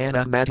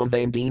Samadhana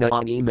Matavandina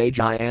Ani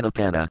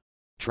Majayanapana.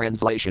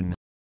 Translation.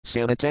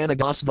 Sanatana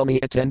Goswami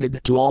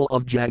attended to all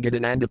of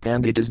Jagadananda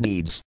Pandita's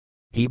needs.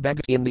 He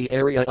begged in the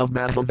area of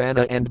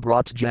Madhavana and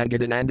brought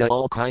Jagadananda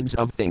all kinds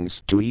of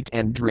things to eat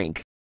and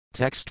drink.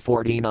 Text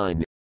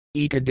 49.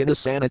 Ekadina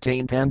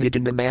Sanatane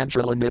Panditana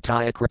Mantrala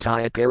Nitya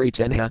Kritaya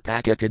Karitenha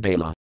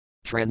Pakakadela.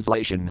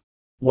 Translation.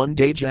 One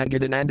day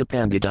Jagadananda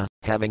Pandita,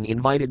 having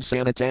invited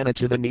Sanatana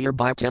to the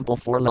nearby temple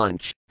for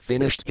lunch,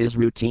 finished his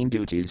routine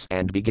duties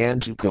and began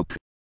to cook.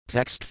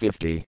 Text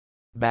 50.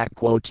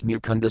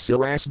 Mukunda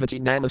Sarasvati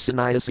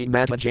Namasanayasi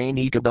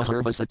Matajanika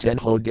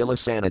Baharvasatenho Dila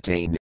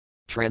Sanatane.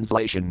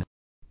 Translation.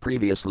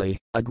 Previously,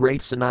 a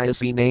great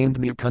sannyasi named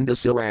Mukunda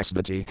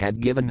Sarasvati had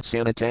given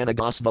Sanatana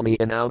Goswami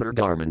an outer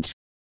garment.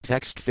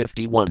 Text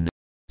 51.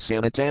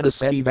 Sanatana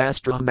Seti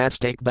Vastra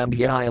Mastak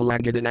Bambhyaya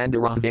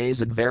Lagadanandara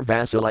Vasad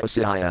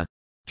Vervasilasaya.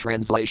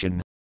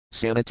 Translation.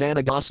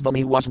 Sanatana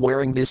Goswami was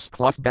wearing this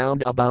cloth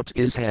bound about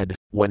his head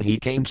when he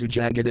came to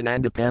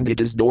Jagadananda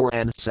Pandita's door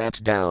and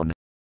sat down.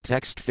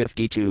 Text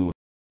 52.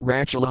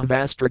 Rachala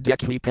Vastra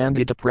Dekhi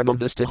Pandita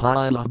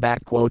Premavistahila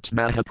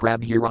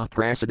Mahaprabhura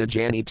Prasada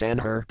Jani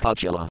Tanher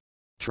Pachila.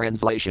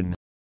 Translation.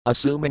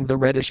 Assuming the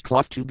reddish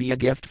cloth to be a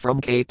gift from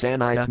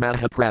Caitanya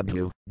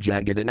Mahaprabhu,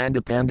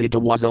 Jagadananda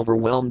Pandita was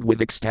overwhelmed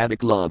with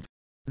ecstatic love.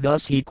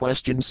 Thus he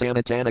questioned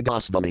Sanatana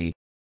Goswami.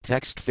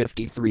 Text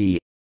 53.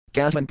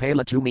 Kavan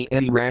Pala Tumi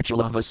Edi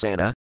Rachala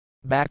Vasana.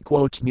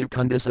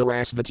 Mukunda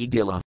Sarasvati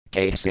Dila,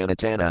 K.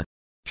 Sanatana.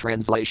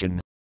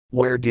 Translation.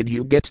 Where did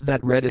you get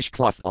that reddish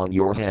cloth on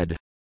your head?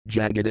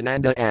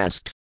 Jagadananda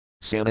asked.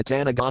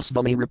 Sanatana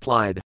Goswami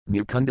replied,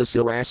 Mukunda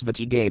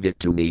Sarasvati gave it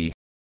to me.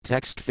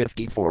 Text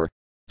 54.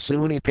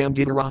 Suni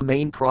Panditara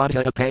Main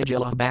Krata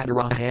Apajala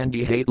Badara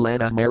Handi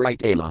Haitlana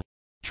Maritala.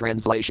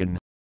 Translation.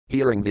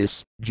 Hearing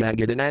this,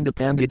 Jagadananda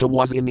Pandita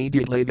was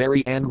immediately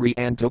very angry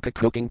and took a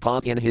cooking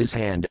pot in his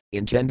hand,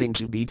 intending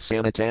to beat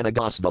Sanatana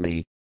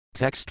Goswami.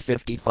 Text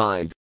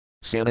 55.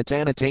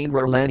 Sanatana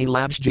Tainra Lani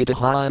Labjita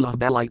Haila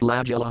Balite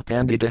Lajala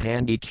Pandita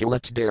Handi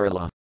Kulat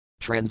Darila.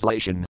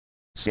 Translation.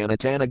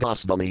 Sanatana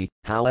Goswami,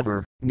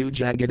 however, knew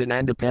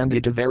Jagadananda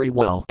Pandita very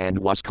well and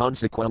was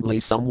consequently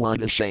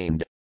somewhat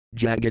ashamed.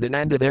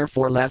 Jagadananda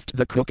therefore left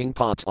the cooking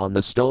pot on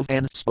the stove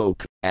and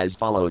spoke, as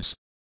follows.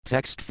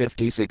 Text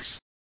 56.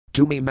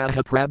 Tumi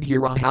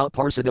Mahaprabhura How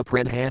Parsada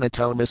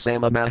Pranhanatoma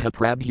Sama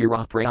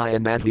Mahaprabhura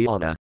Prayan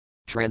Madhyana.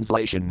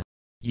 Translation.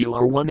 You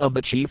are one of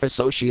the chief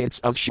associates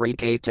of Sri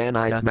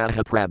Caitanya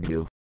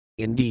Mahaprabhu.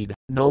 Indeed,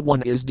 no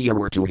one is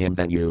dearer to him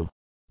than you.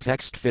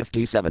 Text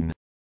 57.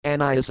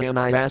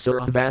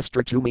 Anayasanayasara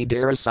Vastra Tumi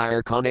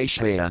Darasire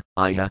Kaneshaya,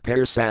 Iya Per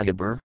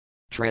Sahibar.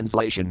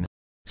 Translation.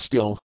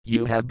 Still,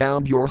 you have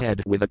bound your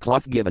head with a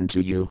cloth given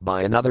to you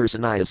by another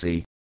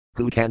sannyasi.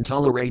 Who can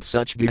tolerate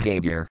such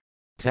behavior?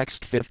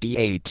 Text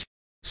 58.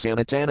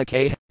 Sanatana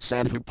K.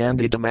 Sadhu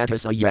Pandita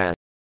Matasaya.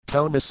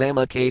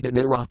 Tomasama K.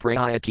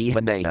 Nirapraya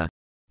Kihanaya.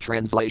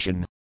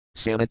 Translation.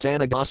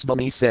 Sanatana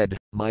Goswami said,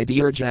 My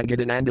dear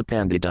Jagadananda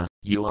Pandita,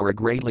 you are a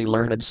greatly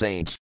learned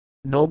saint.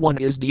 No one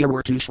is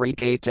dearer to Sri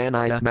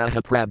Caitanya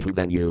Mahaprabhu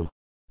than you.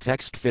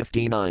 Text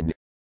 59.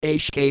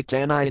 Aish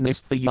Caitanya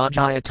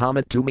Nisthayajaya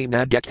Tamat Tumi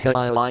Nadekha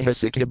Iliha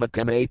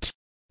Sikhibakamat.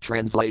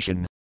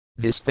 Translation.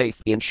 This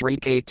faith in Sri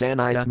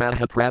Caitanya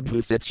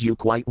Mahaprabhu fits you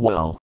quite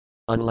well.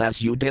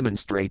 Unless you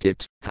demonstrate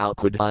it, how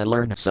could I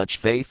learn such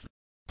faith?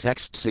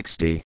 Text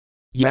 60.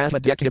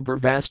 Yatadekibur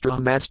Vastra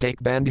Mastak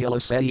Bandhila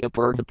Setya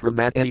Purva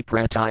Pramatani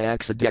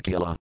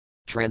Pratayaksadekila.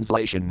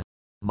 Translation.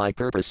 My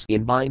purpose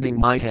in binding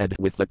my head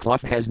with the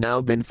cloth has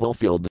now been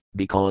fulfilled,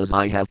 because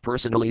I have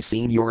personally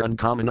seen your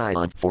uncommon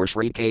love for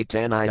Sri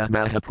Caitanya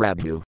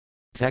Mahaprabhu.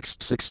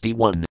 Text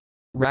 61.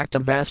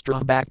 Rakta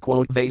Vastra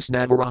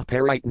Vaisnavara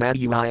Parit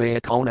Madhyaya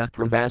Kona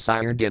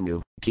Pravasire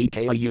Dinu,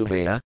 Kikaya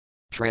Yuhaya.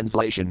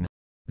 Translation.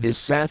 This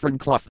saffron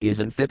cloth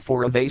isn't fit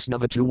for a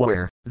Vaisnava to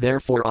wear,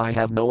 therefore I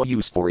have no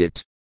use for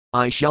it.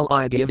 I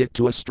give it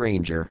to a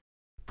stranger.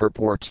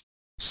 Purport.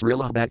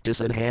 Srila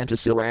Bhaktisiddhanta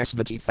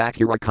Sarasvati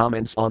Thakura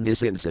comments on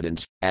this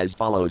incident, as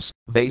follows,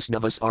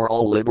 Vaisnavas are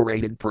all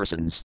liberated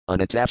persons,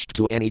 unattached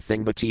to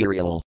anything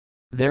material.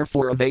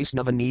 Therefore a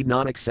Vaisnava need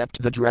not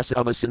accept the dress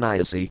of a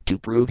sannyasi to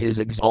prove his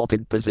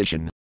exalted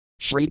position.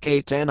 Sri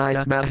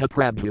Caitanya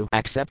Mahaprabhu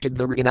accepted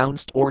the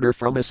renounced order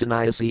from a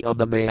sannyasi of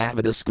the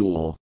Mayavada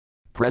school.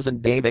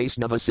 Present-day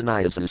Vaisnava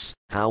sannyasis,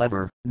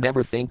 however,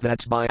 never think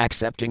that by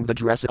accepting the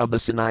dress of the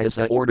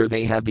sannyasa order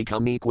they have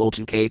become equal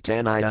to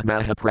Caitanya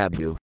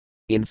Mahaprabhu.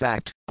 In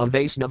fact, a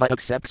Vaisnava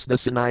accepts the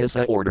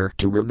sannyasa order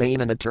to remain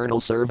an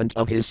eternal servant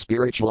of his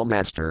spiritual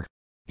master.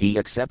 He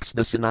accepts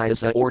the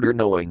sannyasa order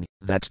knowing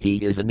that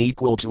he is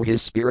unequal to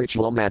his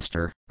spiritual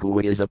master, who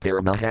is a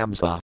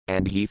Paramahamsa,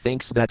 and he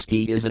thinks that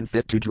he isn't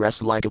fit to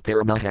dress like a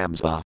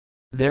Paramahamsa.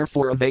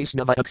 Therefore a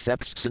Vaisnava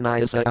accepts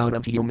sannyasa out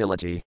of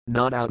humility,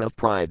 not out of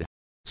pride.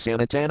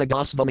 Sanatana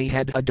Goswami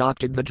had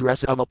adopted the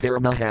dress of a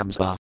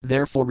Paramahamsa,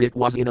 therefore it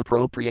was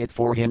inappropriate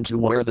for him to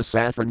wear the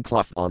saffron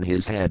cloth on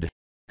his head.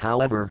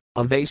 However,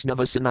 a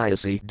Vaisnava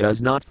sannyasi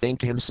does not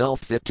think himself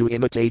fit to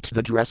imitate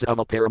the dress of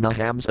a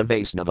Paramahamsa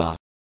Vaisnava.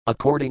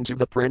 According to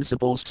the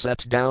principles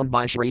set down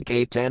by Sri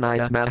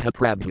Caitanya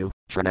Mahaprabhu,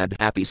 Trinad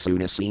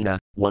Apisunasena,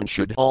 one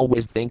should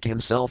always think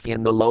himself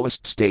in the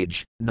lowest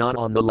stage, not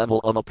on the level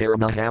of a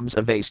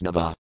Paramahamsa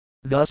Vaisnava.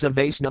 Thus a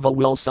Vaisnava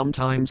will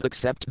sometimes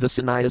accept the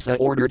sannyasa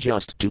order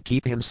just to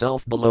keep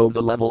himself below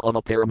the level of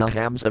a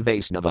Paramahamsa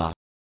Vaisnava.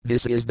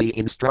 This is the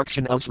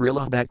instruction of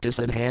Srila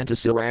Bhaktisiddhanta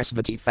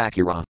Sarasvati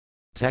Thakura.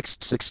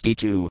 Text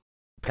 62.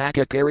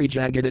 Pakakari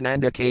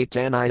Jagadananda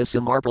Caitanya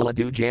Samarpala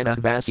Dujana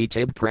Vasi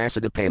Tib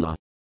Prasadapala.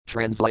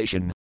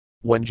 Translation.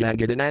 When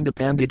Jagadananda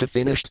Pandita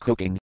finished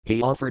cooking,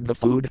 he offered the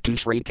food to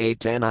Sri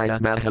Caitanya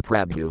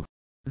Mahaprabhu.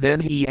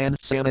 Then he and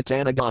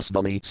Sanatana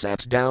Goswami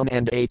sat down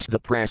and ate the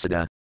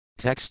prasada.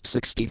 Text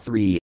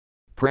 63.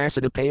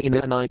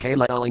 Prasadapayana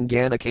Nikala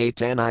Alingana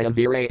Caitanya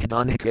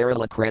Virahadana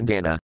Kerala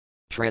Krandana.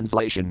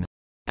 Translation.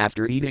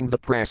 After eating the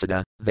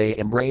prasada, they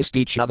embraced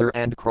each other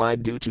and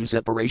cried due to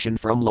separation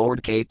from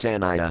Lord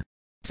Caitanya.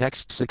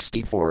 Text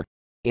 64.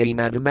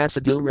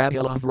 Imadamasadil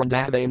Ragala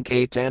Vrindavane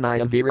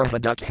Caitanya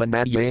Virahadukha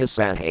Madhyaya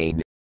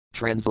Sahain.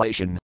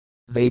 Translation.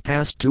 They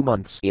passed 2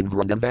 months in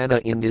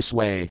Vrindavana in this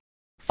way.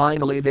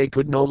 Finally they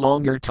could no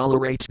longer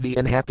tolerate the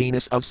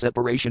unhappiness of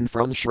separation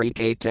from Sri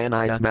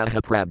Caitanya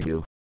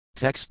Mahaprabhu.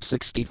 Text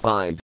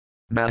 65.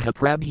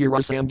 Mahaprabhu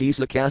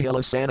Rasamdisa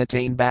Kahila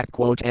Sanatain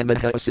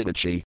Amaha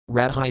Asidachi,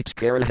 Radhite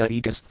Karaha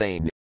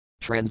Ekasthane.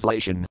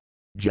 Translation.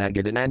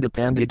 Jagadananda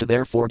Pandita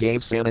therefore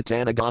gave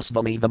Sanatana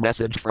Goswami the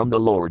message from the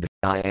Lord,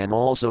 I am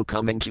also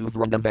coming to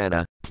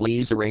Vrindavana,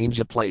 please arrange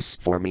a place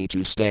for me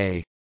to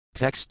stay.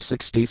 Text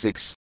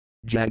 66.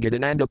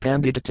 Jagadananda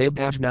Pandita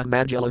Tabhajna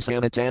Majala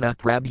Sanatana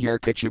Prabhyar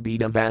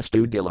Kachabida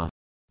Vastudila.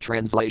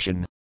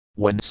 Translation.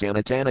 When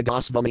Sanatana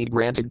Goswami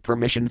granted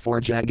permission for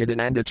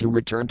Jagadananda to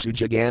return to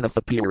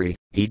Jagannathapuri,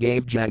 he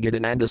gave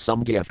Jagadananda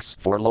some gifts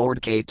for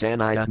Lord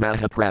Caitanya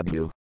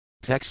Mahaprabhu.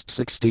 Text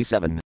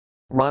 67.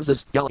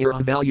 Razas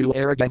Thela Value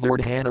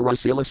Aragavardhana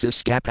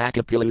Rasilasis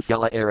Kapakapilu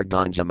Thela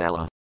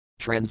Araganjamala.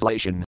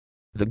 Translation.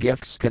 The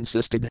gifts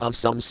consisted of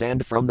some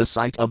sand from the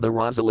site of the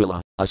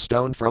Rasalila, a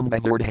stone from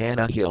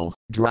Govardhana hill,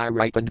 dry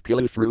ripened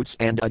pilu fruits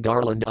and a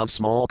garland of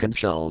small conch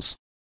shells.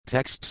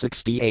 Text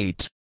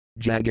 68.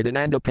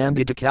 Jagadananda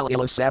Pandita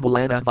Kalila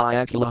Sabalana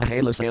Vyakula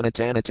Hala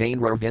Sanatana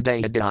Tainra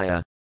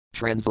Vidayadaya.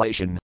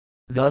 Translation.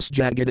 Thus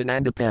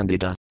Jagadananda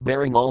Pandita,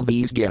 bearing all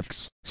these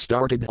gifts,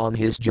 started on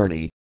his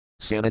journey.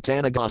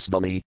 Sanatana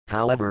Goswami,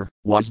 however,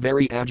 was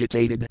very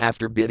agitated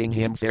after bidding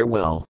him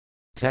farewell.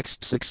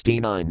 Text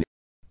 69.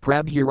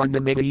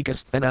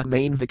 Prabhuranamidikasthana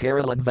main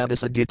Vikaralad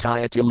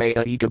Ditaya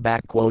Tilaya Eka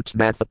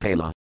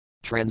Mathapala.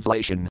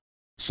 Translation.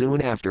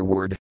 Soon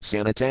afterward,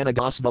 Sanatana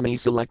Goswami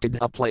selected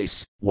a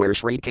place where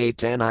Sri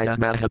Caitanya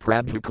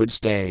Mahaprabhu could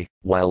stay,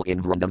 while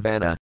in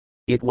Vrindavana.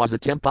 It was a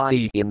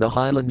tempai in the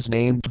highlands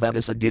named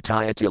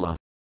Ditaya.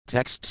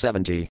 Text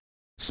 70.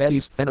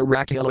 Satis Thena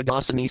Rakila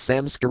Dasani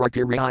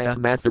Samskarakiraya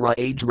Mathura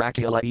Age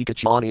Rakila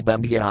Ekachani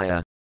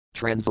Bambhyaya.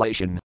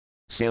 Translation.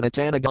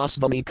 Sanatana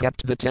Goswami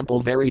kept the temple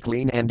very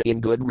clean and in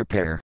good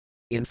repair.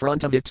 In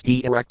front of it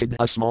he erected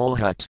a small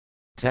hut.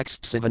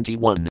 Text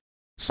 71.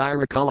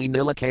 Sirakali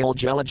Nilakale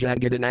Jala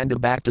Jagadananda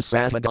Bhakta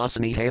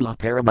Satadasani Hala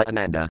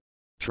Paramahananda.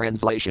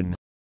 Translation.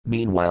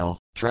 Meanwhile,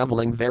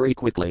 traveling very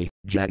quickly,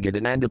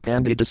 Jagadananda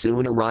Pandita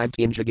soon arrived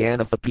in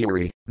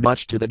Jagannathapuri,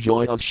 much to the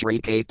joy of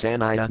Sri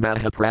Caitanya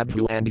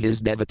Mahaprabhu and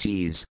his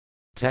devotees.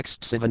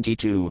 Text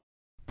 72.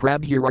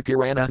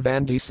 Prabhurakirana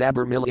Vandi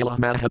Sabarmilila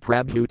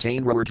Mahaprabhu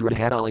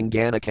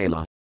Tainradradhadalingana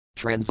Kala.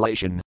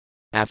 Translation.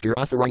 After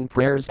uttering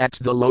prayers at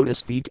the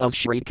lotus feet of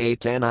Sri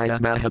Caitanya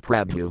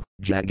Mahaprabhu,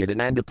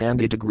 Jagadananda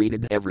Pandita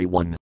greeted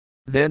everyone.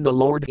 Then the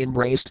Lord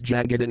embraced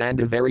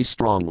Jagadananda very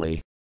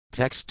strongly.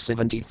 Text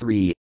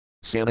 73.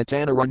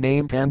 Sanatana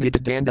name Pandita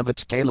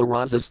Dandavat Kala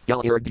Razas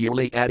Thalir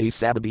Dearly Adi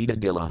Sababida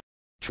Dilla.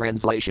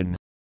 Translation.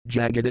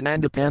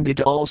 Jagadananda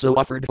Pandita also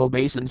offered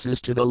obeisances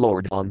to the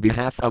Lord on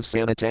behalf of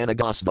Sanatana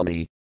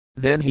Goswami.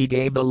 Then he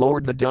gave the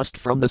Lord the dust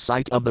from the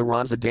site of the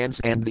Rasa dance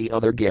and the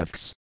other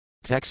gifts.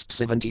 Text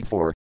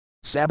 74.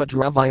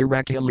 Sabadravaya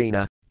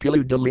Rakilina,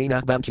 Pilu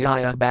Dalina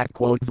Bamtiaya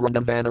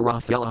Vrindavana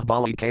Rathela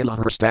Bali Kala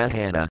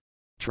Herstahana.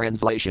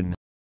 Translation.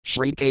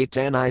 Sri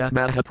Caitanya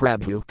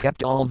Mahaprabhu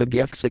kept all the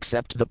gifts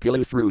except the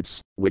pilu fruits,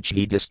 which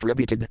he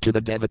distributed to the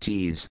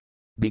devotees.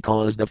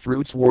 Because the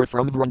fruits were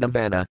from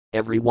Vrindavana,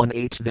 everyone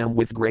ate them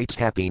with great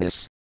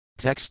happiness.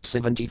 Text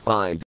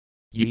 75.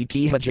 Ye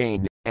Kiha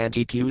Jain,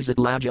 Antikusat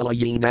Lajala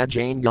Yena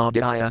Jain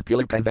Yadaya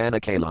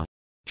Pilukavana Kala.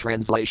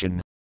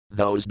 Translation.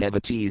 Those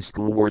devotees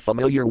who were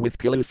familiar with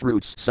pilu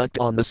fruits sucked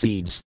on the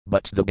seeds,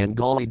 but the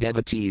Bengali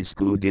devotees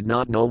who did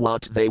not know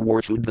what they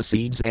were chewed the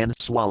seeds and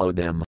swallowed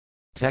them.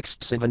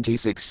 Text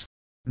 76.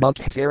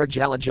 Mukhtara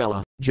Jala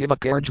Jala,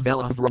 Jivakarj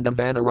Vela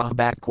Vrindavana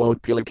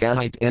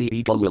Pilukahite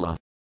Ekalila.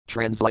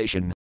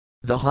 Translation.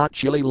 The hot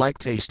chili-like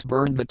taste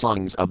burned the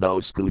tongues of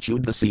those who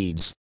chewed the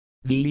seeds.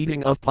 The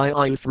eating of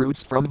payayu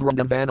fruits from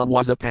Vrindavana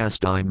was a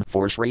pastime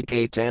for Sri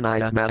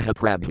Caitanya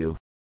Mahaprabhu.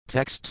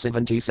 Text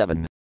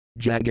 77.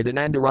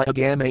 Jagadanandara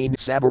Agamain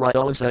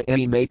Sabarayalasa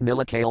Any Mate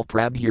Nilakale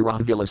Prabhura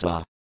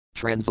Vilasa.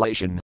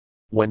 Translation.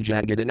 When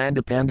Jagadananda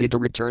Pandita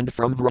returned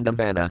from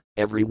Vrindavana,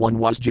 everyone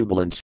was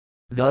jubilant.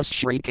 Thus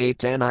Sri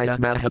Caitanya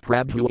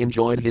Mahaprabhu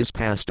enjoyed his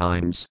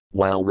pastimes,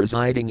 while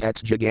residing at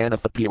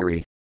Jagannatha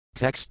Puri.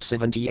 Text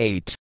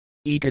 78.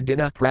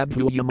 Ekadina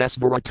Prabhu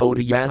Yamesvara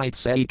Tota Yahit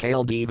Sai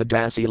Kale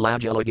Devadasi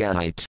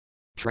Lajalagahit.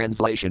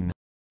 Translation.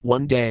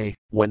 One day,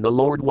 when the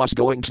Lord was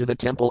going to the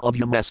temple of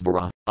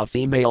Yamesvara, a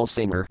female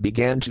singer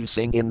began to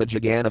sing in the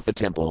Jagannatha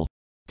temple.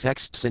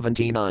 Text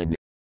 79.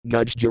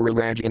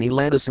 Gujjararajani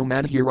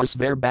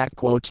Lanasumadhirasver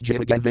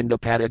Jagavinda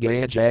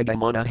Padagaya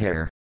Jagamana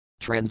hair.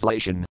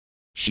 Translation.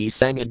 She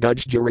sang a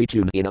Gujjari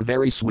tune in a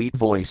very sweet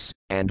voice,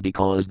 and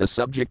because the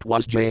subject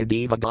was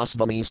Jayadeva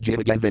Goswami's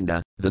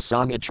Jagavinda, the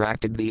song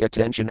attracted the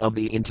attention of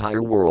the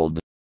entire world.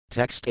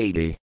 Text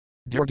 80.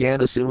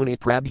 Durganasuni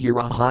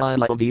Prabhura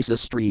Haila Visa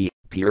Stri,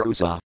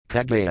 Purusa,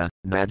 Kagaya,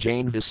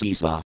 Najain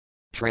Visisa.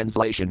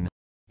 Translation.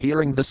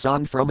 Hearing the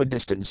song from a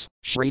distance,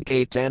 Sri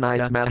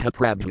Caitanya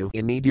Mahaprabhu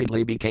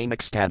immediately became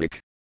ecstatic.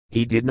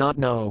 He did not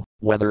know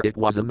whether it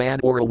was a man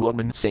or a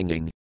woman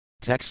singing.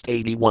 Text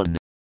 81.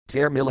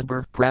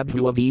 Termilabur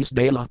Prabhu of East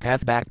Bala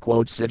Path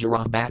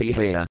Sijara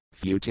Batihaya,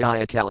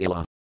 Futaya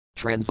Kalila.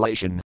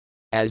 Translation.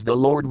 As the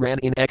Lord ran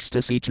in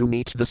ecstasy to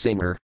meet the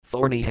singer,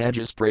 thorny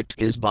hedges pricked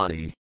his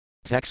body.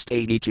 Text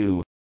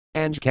 82.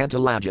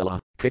 Anjkantalajala,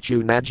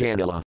 Kachu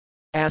Najanila.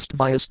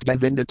 Astvayast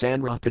Govinda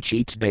Tanra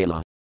Pachit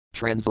Bala.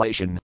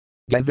 Translation.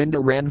 Govinda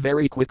ran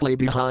very quickly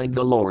behind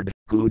the Lord,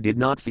 who did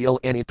not feel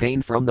any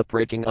pain from the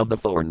pricking of the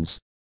thorns.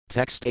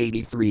 Text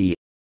 83.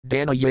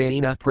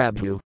 Danayana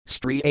Prabhu,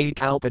 Stri A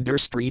Kalpadur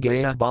Stri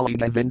Gaya Bali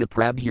Govinda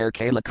Prabhur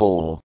Kala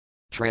Kol.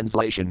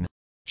 Translation.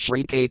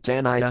 Sri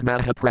Caitanya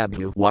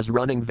Mahaprabhu was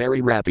running very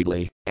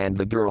rapidly, and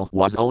the girl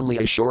was only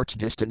a short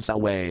distance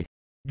away.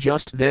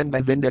 Just then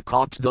Govinda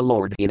caught the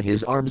Lord in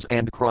his arms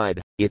and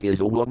cried, "It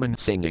is a woman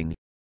singing."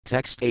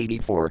 Text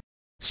 84.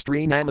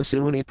 Sri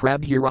Namasuni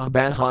Prabhura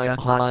Bahaya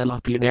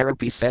Haila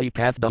Punarapi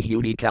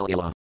Satipathdahudi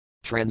Kalila.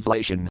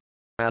 Translation.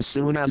 As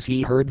soon as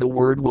he heard the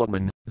word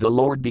woman, the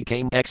Lord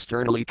became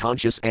externally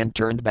conscious and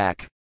turned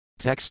back.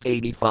 Text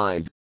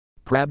 85.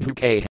 Prabhu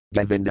K.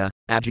 Govinda,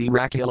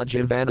 Ajirakila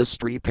Javana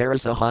Sri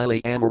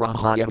Parasahili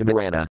Amarahaya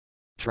Marana.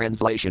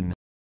 Translation.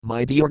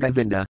 My dear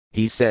Govinda,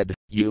 he said,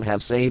 you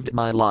have saved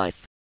my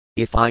life.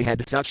 If I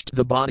had touched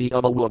the body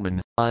of a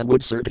woman, I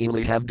would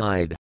certainly have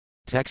died.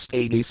 Text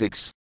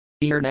 86.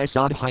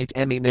 Irnasadhite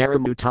Eminara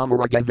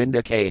Mutamara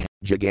Govinda K.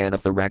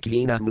 Jagannatha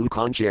Rakina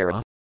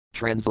Mukanchara.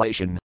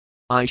 Translation.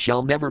 I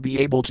shall never be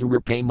able to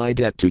repay my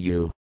debt to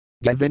you.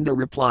 Govinda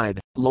replied,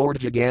 Lord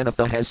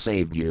Jagannatha has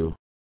saved you.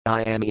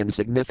 I am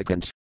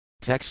insignificant.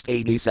 Text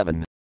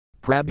 87.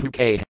 Prabhu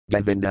K.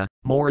 Govinda,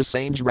 Mora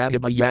Sange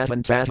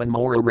Ragabayatan Tatan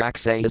Mora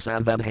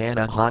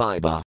Raksayasavadhana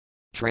Haiba.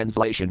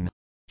 Translation.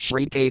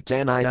 Sri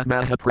Caitanya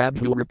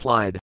Mahaprabhu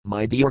replied,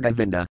 My dear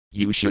Govinda,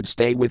 you should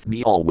stay with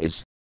me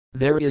always.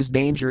 There is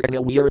danger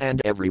anywhere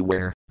and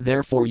everywhere,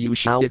 therefore you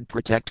should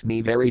protect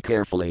me very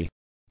carefully.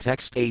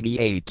 Text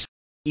 88.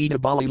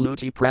 Idabali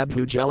Luti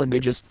Prabhu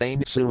Jalanijas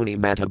Thane Suni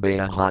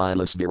Matabaya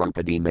Hailas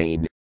Virupadi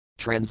Main.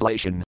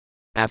 Translation.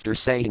 After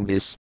saying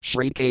this,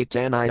 Sri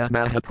Caitanya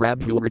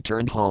Mahaprabhu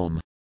returned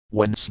home.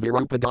 When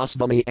Svirupa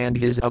Goswami and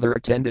his other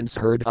attendants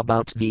heard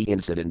about the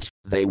incident,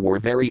 they were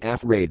very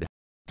afraid.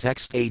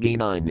 Text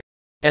 89.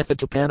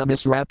 Ethatapana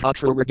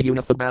Misrapatra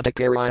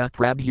Ragunathabatakaraya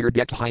Prabhur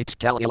Dekhite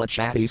Kalila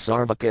Chati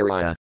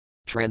Sarvakaraya.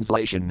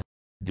 Translation.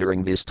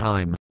 During this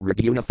time,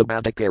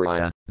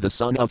 Ragunathabatakaraya, the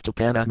son of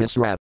Tapana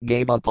Misrap,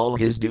 gave up all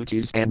his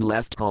duties and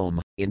left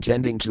home,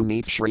 intending to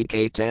meet Sri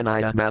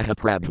Caitanya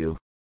Mahaprabhu.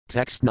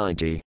 Text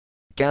 90.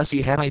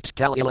 Kasi Hait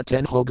Kalila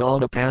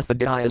Tenhogana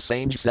Pathadaya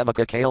Sange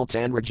Sevaka Kale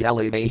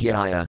Tanrajali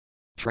Vahyaya.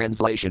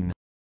 Translation.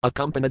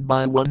 Accompanied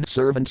by one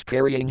servant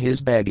carrying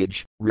his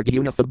baggage,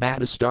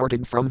 Ragunathabata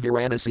started from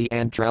Varanasi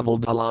and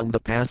traveled along the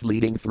path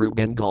leading through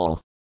Bengal.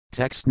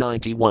 Text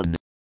 91.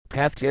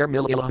 Pathter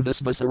Milila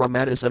Visvasa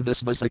Ramadasa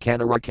Visvasa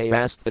Kanara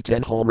Kayastha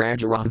Tenhol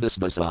Rajara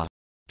Visvasa.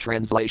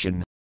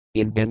 Translation.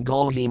 In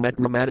Bengal he met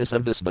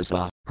Ramadasa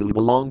Visvasa, who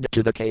belonged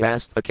to the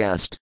Kayastha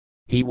caste.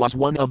 He was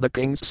one of the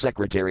king's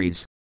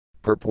secretaries.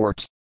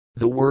 Purport.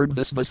 The word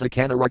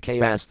Visvasakanara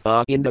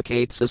Kayastha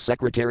indicates a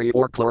secretary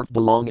or clerk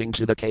belonging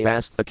to the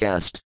Kayastha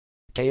caste.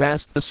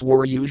 Kayasthas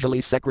were usually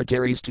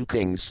secretaries to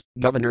kings,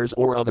 governors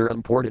or other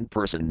important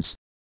persons.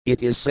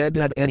 It is said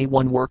that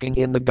anyone working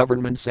in the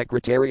government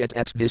secretariat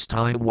at this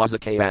time was a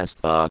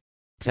Kayastha.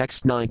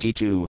 Text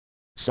 92.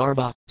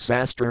 Sarva,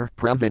 Sastra,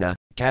 Pravina,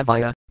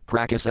 Kavaya,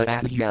 Prakasa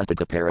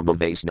Adhyataka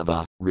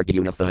Paramavaisnava,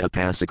 Ragunatha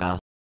Apasaka.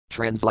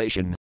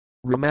 Translation.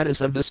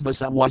 Ramadasa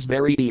Visvasa was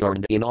very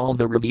learned in all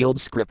the revealed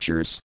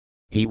scriptures.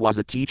 He was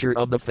a teacher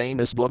of the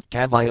famous book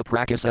Kavaya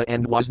Prakasa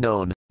and was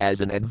known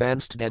as an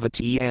advanced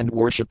devotee and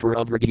worshipper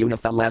of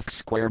Raghunatha left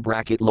square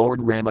bracket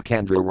Lord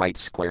Ramakandra right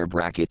square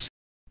bracket.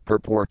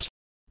 Purport.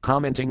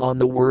 Commenting on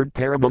the word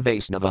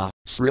Paramavaisnava,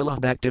 Srila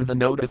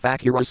Bhaktivinoda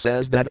Thakura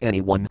says that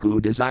anyone who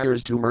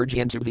desires to merge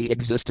into the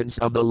existence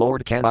of the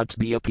Lord cannot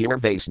be a pure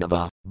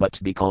Vaisnava, but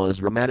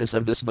because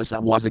Ramadasa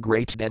Visvasa was a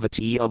great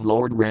devotee of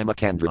Lord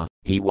Ramacandra,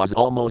 he was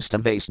almost a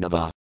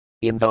Vaisnava.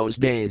 In those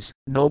days,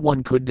 no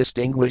one could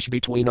distinguish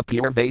between a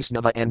pure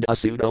Vaisnava and a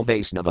pseudo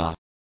Vaisnava.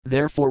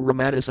 Therefore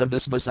Ramadasa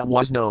Visvasa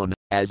was known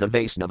as a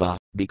Vaisnava,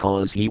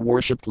 because he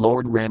worshipped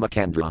Lord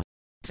Ramacandra.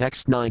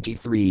 Text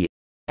 93.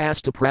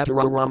 Asta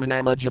Pratara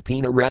Ramanama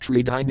Japina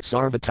Ratridine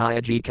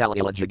Sarvatayaji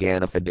Kalila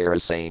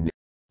Jagannathadarasane.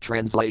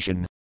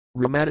 Translation.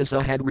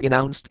 Ramadasa had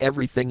renounced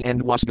everything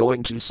and was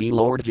going to see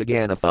Lord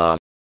Jagannatha.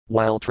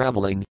 While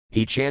traveling,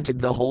 he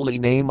chanted the holy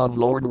name of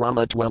Lord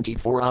Rama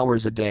 24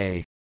 hours a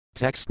day.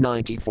 Text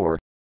 94.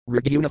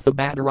 Raghunatha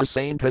Bhattara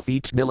Sane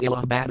Pathit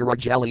Milila Bhattara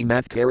Jali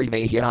Mathkari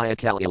Vahyaya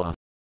Kalila.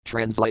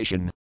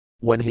 Translation.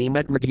 When he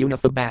met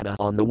Raghunatha Bhatta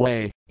on the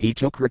way, he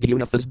took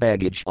Raghunatha's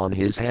baggage on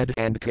his head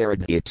and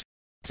carried it.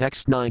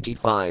 Text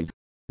 95.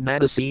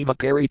 Nadasiva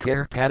Kari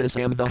Kar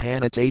Padasam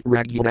Vahanatate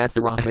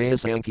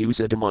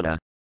Raghunatharahayasankusa Damona.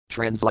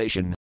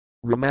 Translation.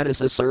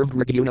 Ramadasa served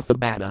Raghunatha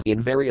Bhatta in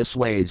various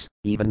ways,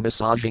 even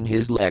massaging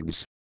his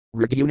legs.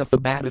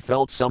 Raghunatha Bhatta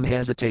felt some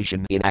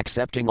hesitation in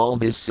accepting all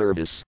this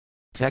service.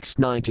 Text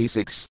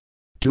 96.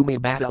 Tumi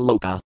Bhatta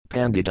Loka,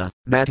 Pandita,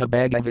 Mata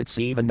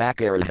Bhagavatsiva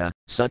Nakaraha,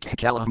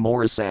 Sukhakala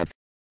Morasath.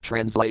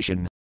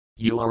 Translation.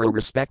 You are a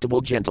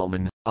respectable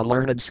gentleman, a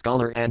learned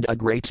scholar and a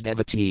great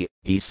devotee,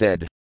 he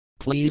said.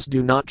 Please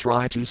do not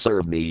try to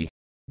serve me.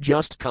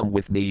 Just come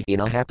with me in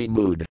a happy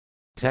mood.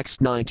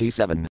 Text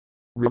 97.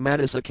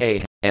 Ramadasa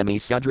K. Emi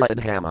Sudra and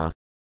Hama.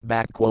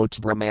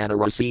 Brahmana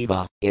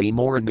Rasiva,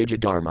 Amora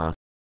Nijadharma.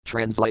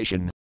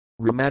 Translation.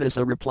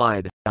 Ramadasa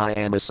replied, I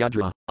am a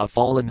Sudra, a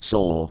fallen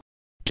soul.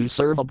 To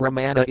serve a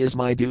Brahmana is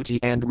my duty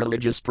and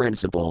religious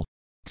principle.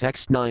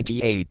 Text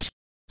 98.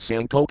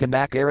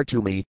 Sankokanakara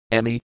to me,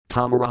 Emi,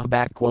 Tamara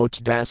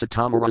Dasa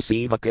Tamara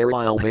Siva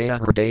Karilhaya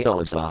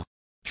Hridayasa.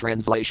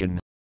 Translation.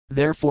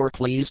 Therefore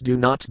please do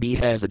not be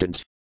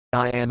hesitant.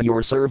 I am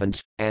your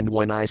servant, and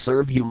when I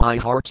serve you my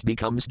heart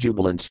becomes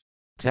jubilant.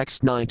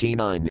 Text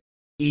 99.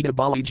 Ida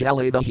Bali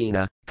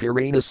Jaladahina,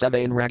 Karina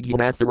Sevain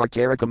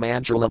Raghunatharatara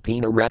Manjala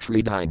Pina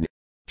Ratridine.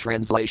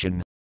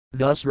 Translation.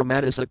 Thus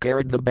Ramadasa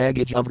carried the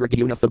baggage of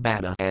Raghunatha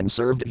Bhatta and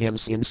served him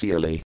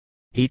sincerely.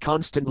 He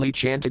constantly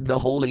chanted the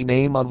holy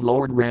name of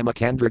Lord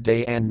Ramacandra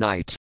day and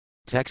night.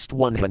 Text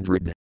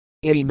 100.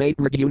 Inimate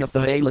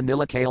Raghunatha Ala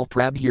Nilakale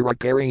Prabhura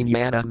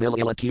Karinyana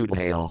Milila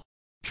Kudhale.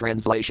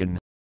 Translation.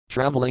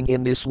 Traveling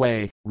in this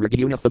way,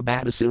 Raghunatha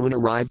Bhatta soon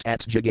arrived at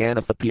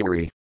Jagannatha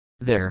Puri.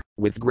 There,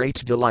 with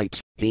great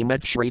delight, he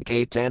met Sri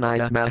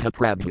Caitanya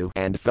Mahaprabhu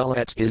and fell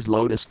at his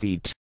lotus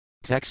feet.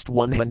 Text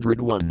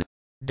 101.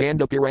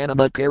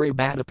 Dandapuranama Kari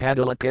Bhatta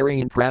Padala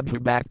Karian Prabhu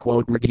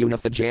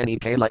Raghunatha Jani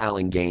Kala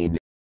Alingane.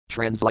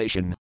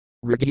 Translation.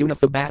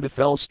 Raghunatha Bhatta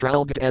fell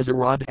stralgit as a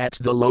rod at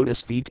the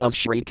lotus feet of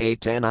Sri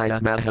Caitanya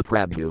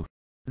Mahaprabhu.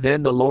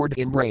 Then the Lord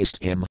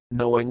embraced him,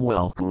 knowing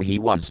well who he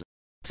was.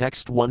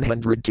 Text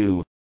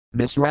 102.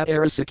 Misra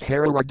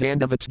Arasikhara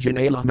Dandavat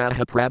Janala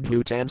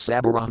Mahaprabhu Tan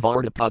Sabara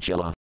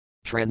Vardapachala.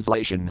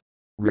 Translation.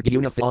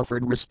 Raghunatha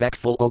offered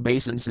respectful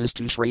obeisances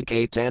to Sri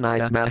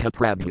Caitanya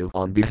Mahaprabhu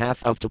on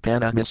behalf of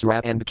Tapana Misra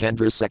and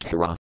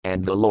Chandrasekhara,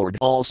 and the Lord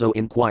also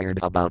inquired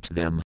about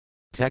them.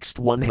 Text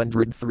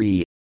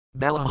 103.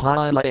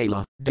 Balahila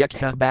Ala,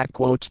 Dekha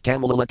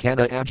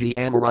Kamalalakana Aji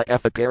Amara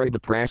Ethakari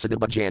Baprasada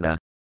Bhajana.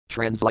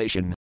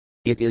 Translation.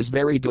 It is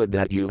very good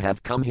that you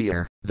have come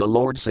here, the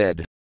Lord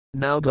said.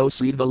 Now go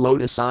see the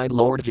lotus-eyed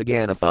Lord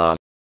Jagannatha.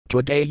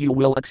 Today you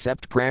will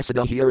accept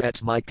prasada here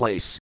at my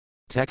place.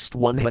 Text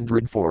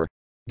 104.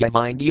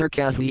 Gavindir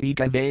Kahvi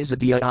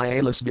Kavazadia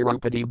Ialas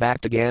Virupadi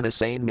Bhaktagana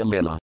Sane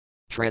Milila.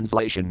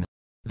 Translation.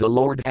 The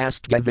Lord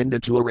asked Govinda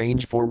to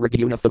arrange for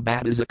Raghunatha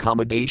Bhatta's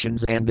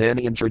accommodations and then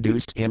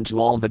introduced him to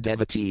all the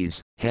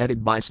devotees,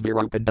 headed by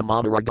Svirupa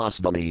Damodara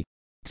Goswami.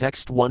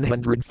 Text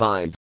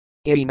 105.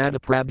 Inamata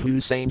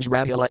Prabhu Sange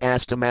Rahila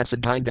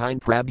Astamasadine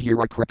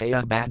Prabhura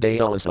Kripaya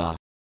Bhadayalasa.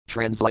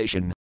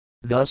 Translation.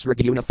 Thus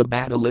Raghunatha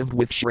Bhatta lived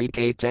with Sri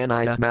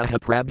Caitanya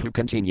Mahaprabhu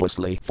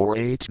continuously for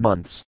 8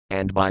 months,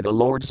 and by the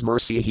Lord's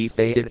mercy he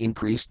faded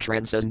increased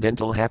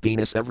transcendental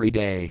happiness every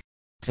day.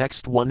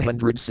 Text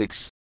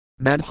 106.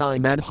 Madhai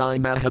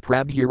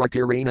Mahaprabhura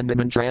Karina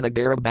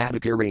Nimandranagara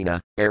Bhattakarina,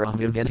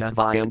 Aravivinta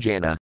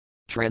Vyanjana.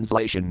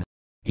 Translation.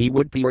 He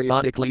would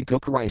periodically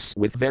cook rice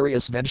with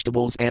various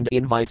vegetables and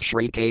invite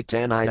Sri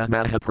Caitanya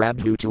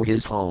Mahaprabhu to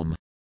his home.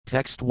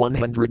 Text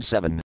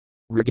 107.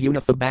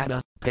 Raghunatha Bhatta,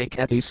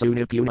 Pakati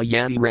Sunapuna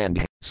Yani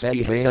Rand,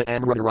 Sayhaya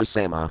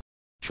Amritarasama.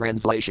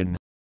 Translation.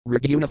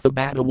 Raghunatha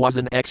Bhatta was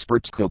an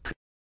expert cook.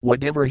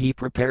 Whatever he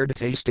prepared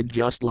tasted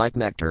just like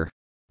nectar.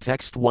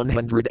 Text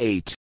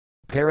 108.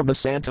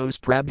 Paramasantos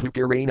Prabhu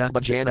Karina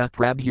Bhajana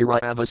Prabhura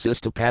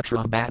Avasista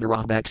Patra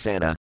Bhattara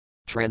Bhaksana.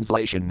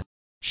 Translation.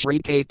 Sri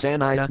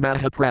Caitanya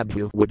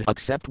Mahaprabhu would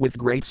accept with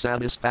great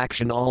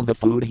satisfaction all the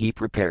food he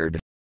prepared.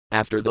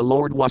 After the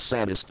Lord was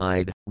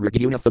satisfied,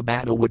 Raghunatha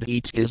Bhatta would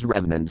eat his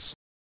remnants.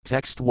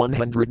 Text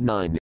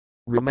 109.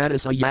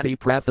 Ramadasa Yati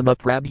Prathama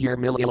Prabhir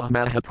Milila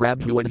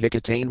Mahaprabhu and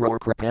Vikatane Ror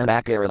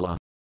Kripanak.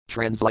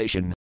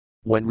 Translation.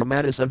 When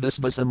Ramadasa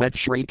Visvasa met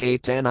Sri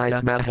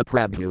Caitanya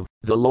Mahaprabhu,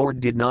 the Lord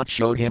did not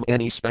show him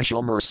any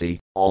special mercy,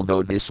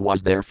 although this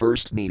was their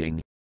first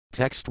meeting.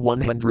 Text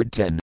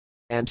 110.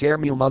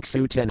 Antarmu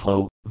Muksu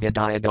Tenho,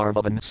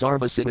 Vidayadarvavan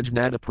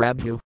Sarvasivajnata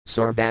Prabhu,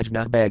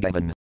 Sarvajna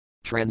Bhagavan.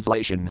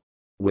 Translation.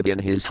 Within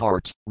his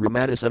heart,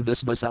 Ramadasa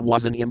Visvasa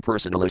was an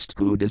impersonalist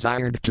who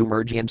desired to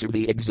merge into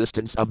the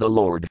existence of the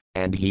Lord,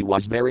 and he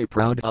was very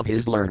proud of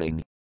his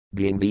learning.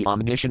 Being the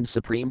omniscient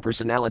Supreme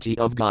Personality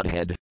of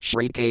Godhead,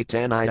 Sri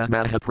Caitanya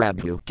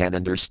Mahaprabhu can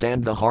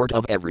understand the heart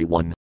of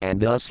everyone, and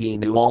thus he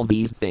knew all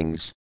these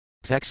things.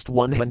 Text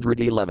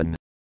 111.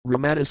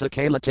 Ramadasa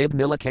Kalatab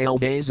Nilakale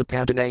Vasa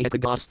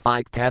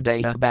Padanayakagosthik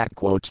Padaya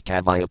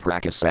Kavaya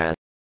Prakasa.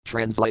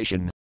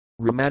 Translation.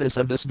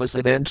 Ramadasa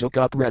Visvasa then took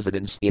up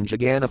residence in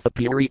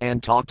Jagannatha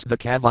and talked the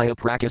Kavaya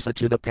Prakasa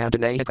to the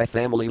Padanayaka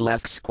family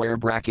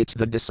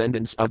the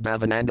descendants of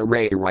Bhavananda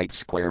Ray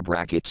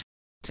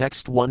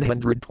Text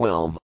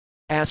 112.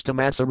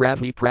 Astamatsa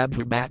Ravi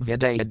Prabhu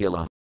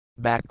Bhakvidayadila.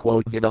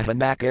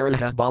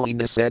 Vivahanakaraha Bali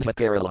Nisedha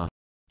Kerala.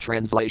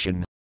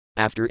 Translation.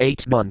 After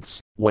 8 months,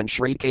 when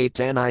Sri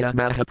Caitanya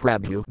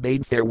Mahaprabhu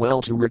bade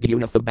farewell to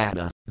Raghunatha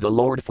Bhatta, the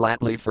Lord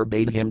flatly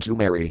forbade him to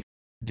marry.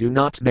 Do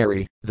not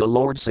marry, the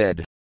Lord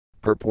said.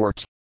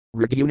 Purport.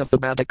 Raghunatha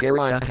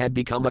Bhattacharya had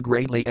become a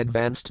greatly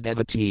advanced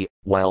devotee,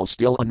 while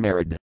still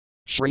unmarried.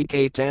 Sri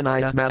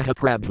Caitanya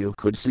Mahaprabhu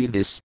could see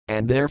this,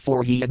 and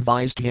therefore he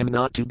advised him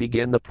not to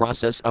begin the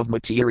process of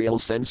material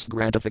sense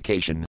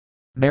gratification.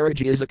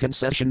 Marriage is a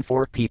concession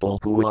for people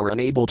who are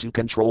unable to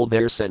control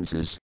their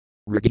senses.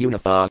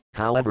 Raghunatha,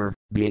 however,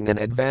 being an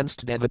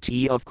advanced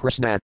devotee of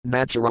Krishna,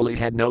 naturally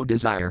had no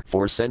desire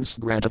for sense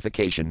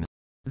gratification.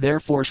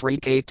 Therefore Sri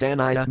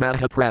Caitanya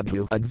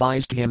Mahaprabhu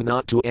advised him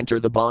not to enter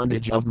the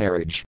bondage of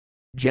marriage.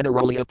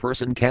 Generally a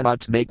person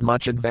cannot make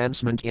much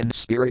advancement in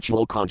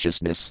spiritual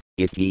consciousness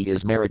if he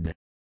is married.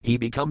 He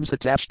becomes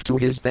attached to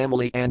his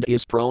family and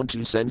is prone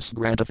to sense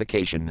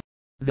gratification.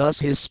 Thus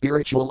his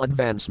spiritual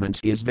advancement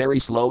is very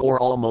slow or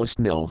almost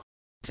nil.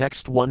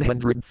 Text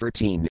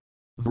 113.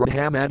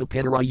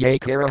 Vrahamadupitaraya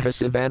Karaha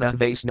Savana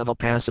Vaisnava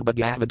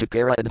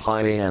Pasabhagavadakara and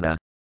Hyana.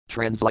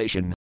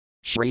 Translation.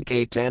 Sri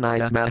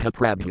Caitanya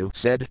Mahaprabhu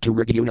said to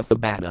Raghunatha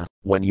Bhatta,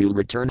 when you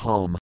return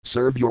home,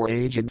 serve your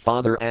aged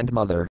father and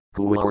mother,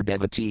 who are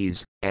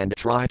devotees, and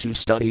try to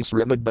study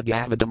Srimad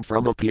Bhagavatam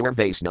from a pure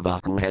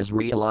Vaisnava who has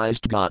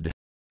realized God.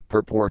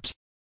 Purport.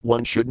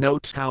 One should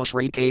note how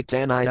Sri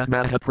Caitanya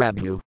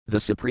Mahaprabhu, the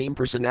Supreme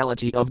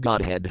Personality of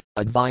Godhead,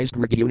 advised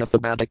Raghunatha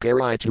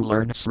Bhattacharya to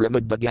learn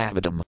Srimad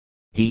Bhagavatam.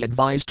 He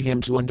advised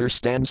him to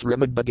understand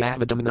Srimad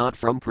Bhagavatam not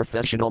from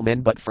professional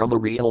men but from a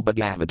real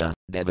Bhagavata,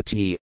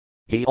 devotee.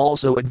 He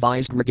also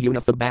advised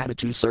Raghunatha Bhatta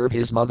to serve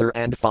his mother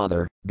and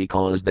father,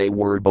 because they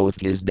were both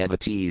his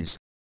devotees.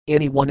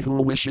 Anyone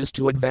who wishes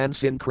to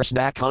advance in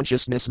Krishna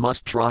consciousness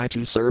must try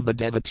to serve the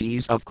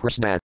devotees of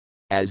Krishna.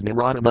 As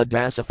Narottama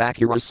Dasa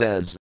Thakura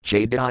says,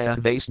 Chaitanya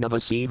Vaisnava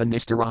Siva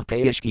Nistara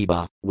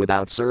Payashkiba,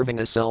 without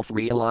serving a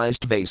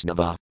self-realized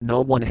Vaisnava,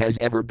 no one has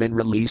ever been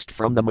released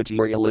from the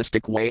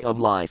materialistic way of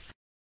life.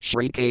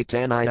 Sri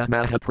Caitanya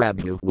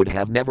Mahaprabhu would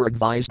have never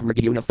advised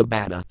Raghunatha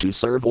Bhatta to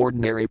serve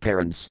ordinary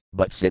parents,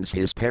 but since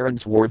his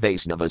parents were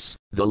Vaisnavas,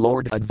 the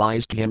Lord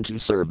advised him to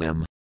serve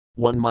them.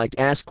 One might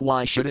ask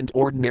why shouldn't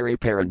ordinary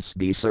parents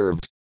be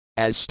served?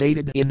 As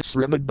stated in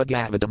Srimad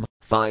Bhagavatam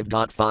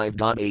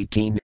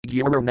 5.5.18,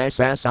 Guru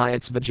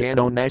Nasasayat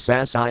Svajano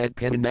Nasasayat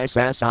Pitan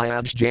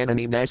Nasasayat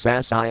Janani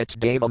Nasasayat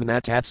Devam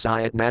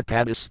Natatsayat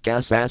Natpadis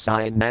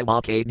Kasasayat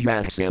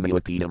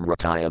Namakadyasamilapidam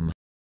Ratayam.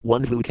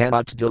 One who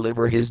cannot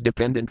deliver his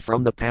dependent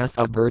from the path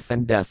of birth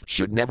and death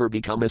should never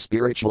become a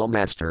spiritual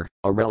master,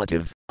 a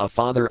relative, a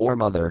father or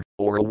mother,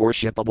 or a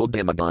worshipable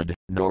demigod,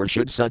 nor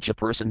should such a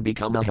person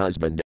become a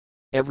husband.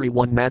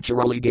 Everyone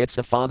naturally gets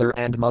a father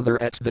and mother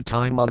at the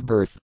time of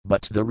birth,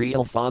 but the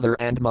real father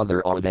and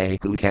mother are they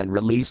who can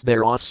release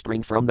their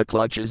offspring from the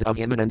clutches of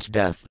imminent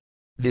death.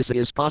 This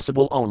is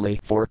possible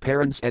only for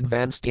parents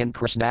advanced in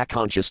Krishna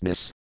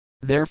consciousness.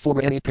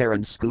 Therefore any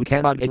parents who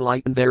cannot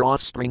enlighten their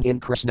offspring in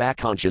Krishna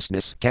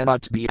consciousness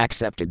cannot be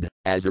accepted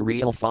as a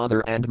real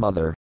father and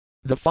mother.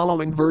 The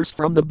following verse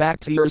from the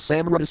Bhakti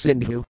Rasamrita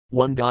Sindhu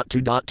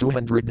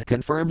 1.2.200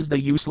 confirms the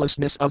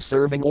uselessness of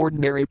serving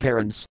ordinary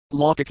parents.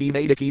 Lokaki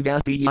Vedaki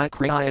Vaspiya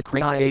Kriya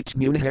Kriyat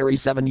Munhari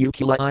 7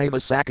 Ukula Iva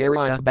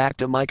Sakarya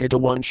Bhaktamikata.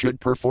 One should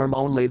perform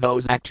only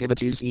those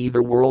activities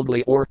either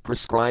worldly or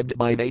prescribed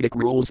by Vedic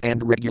rules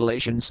and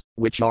regulations,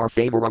 which are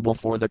favorable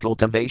for the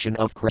cultivation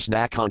of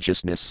Krishna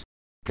consciousness.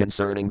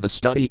 Concerning the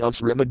study of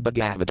Srimad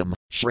Bhagavatam,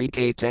 Sri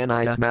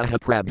Caitanya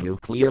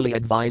Mahaprabhu clearly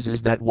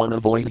advises that one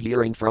avoid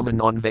hearing from a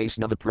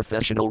non-Vaisnava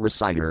professional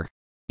reciter.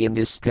 In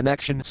this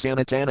connection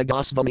Sanatana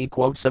Goswami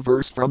quotes a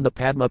verse from the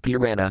Padma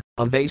Purana,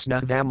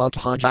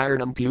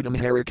 Avaisnavamukhajiranam putam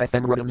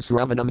harikathamradam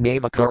sravanam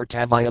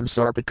navakartavayam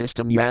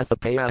sarpakistam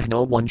yathapayah.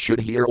 No one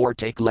should hear or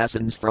take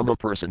lessons from a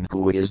person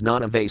who is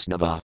not a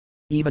Vaisnava.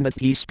 Even if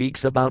he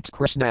speaks about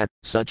Krishna,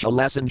 such a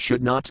lesson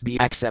should not be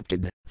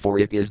accepted, for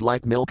it is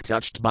like milk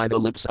touched by the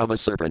lips of a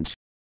serpent.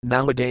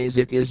 Nowadays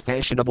it is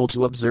fashionable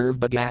to observe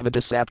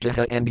Bhagavata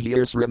Saptaha and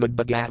hear Srimad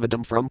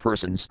Bhagavatam from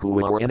persons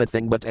who are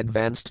anything but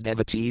advanced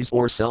devotees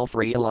or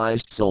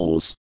self-realized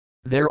souls.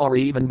 There are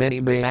even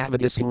many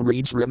Mayavadis who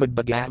read Srimad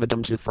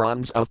Bhagavatam to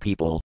throngs of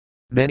people.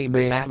 Many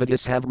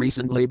Mayavadis have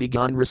recently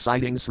begun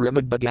reciting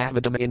Srimad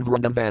Bhagavatam in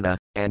Vrindavana,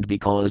 and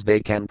because they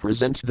can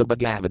present the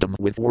Bhagavatam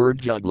with word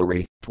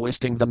jugglery,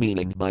 twisting the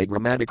meaning by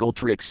grammatical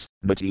tricks,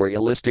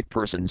 materialistic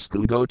persons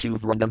who go to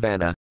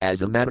Vrindavana,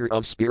 as a matter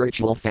of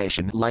spiritual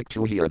fashion, like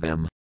to hear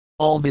them.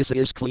 All this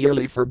is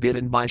clearly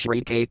forbidden by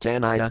Sri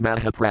Caitanya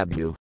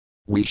Mahaprabhu.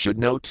 We should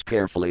note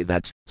carefully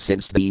that,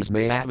 since these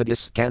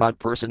Mayavadis cannot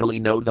personally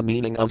know the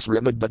meaning of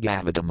Srimad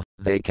Bhagavatam,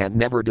 they can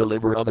never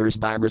deliver others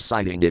by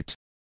reciting it.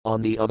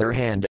 On the other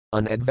hand,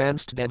 an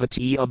advanced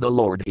devotee of the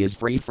Lord is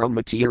free from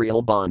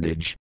material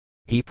bondage.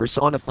 He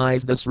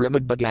personifies the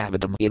Srimad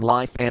Bhagavatam in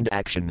life and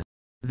action.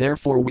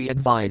 Therefore we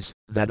advise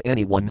that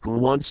anyone who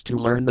wants to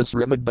learn the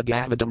Srimad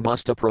Bhagavatam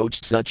must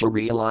approach such a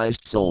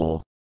realized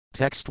soul.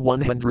 Text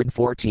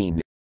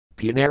 114.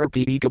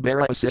 Punarapiti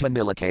Kabara Asita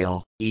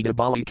Nilakale,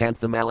 Edabali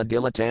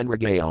Kanthamaladilatan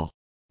Regale.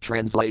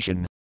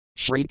 Translation.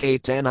 Sri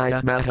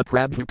Caitanya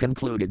Mahaprabhu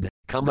concluded,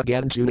 come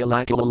again to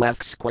Ilakala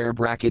left square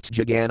bracket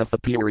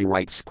Jagannatha Puri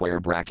right square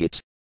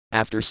bracket.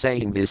 After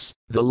saying this,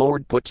 the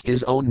Lord put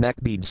his own neck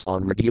beads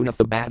on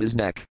Raghunatha Bhatta's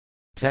neck.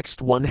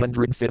 Text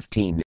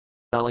 115.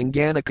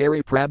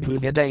 Alinganakari Prabhu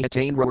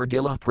Vidayatain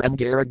Rardila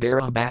Premgara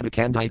Gara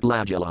Bhattakandite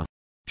Lajala.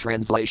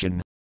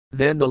 Translation.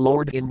 Then the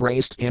Lord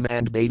embraced him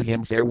and bade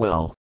him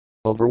farewell.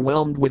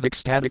 Overwhelmed with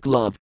ecstatic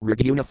love,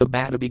 Raghunatha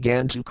Bhatta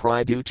began to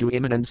cry due to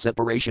imminent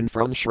separation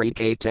from Sri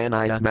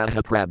Caitanya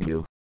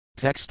Mahaprabhu.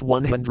 Text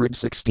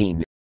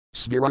 116.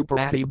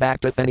 Svirupati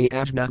Bhaktathani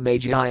Ajna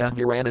Majaya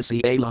Varanasi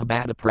Ala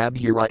Bhatta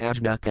Prabhura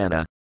Ajna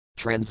Pana.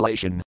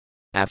 Translation.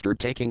 After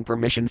taking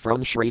permission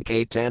from Sri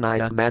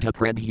Caitanya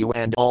Mahaprabhu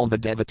and all the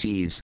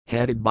devotees,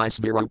 headed by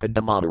Svirupa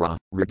Damodara,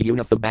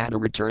 Raghunatha Bhatta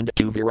returned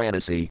to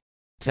Varanasi.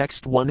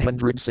 Text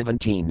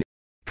 117.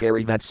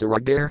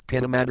 Karivatsaragdar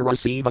Pinamadara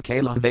Siva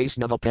Kala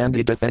Vaisnava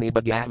Panditathani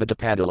Bhagavata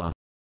Padala.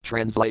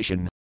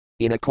 Translation.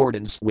 In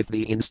accordance with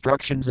the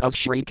instructions of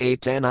Sri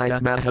Caitanya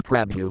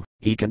Mahaprabhu,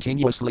 he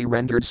continuously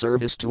rendered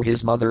service to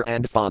his mother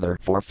and father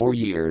for 4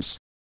 years.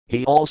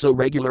 He also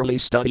regularly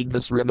studied the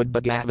Srimad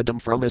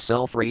Bhagavatam from a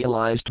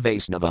self-realized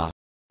Vaisnava.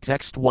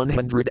 Text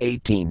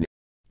 118.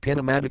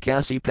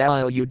 Pinamadakasi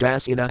Pal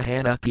Udasina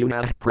Hana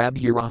Punah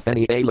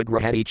Prabhurathani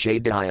Alagrahati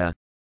Chadaya.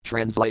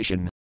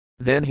 Translation.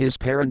 Then his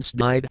parents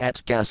died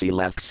at Kasi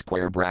left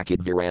square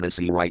bracket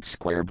Varanasi right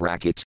square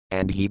bracket,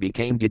 and he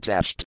became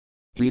detached.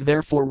 He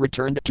therefore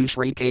returned to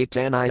Sri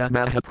Caitanya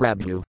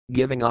Mahaprabhu,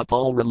 giving up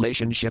all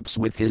relationships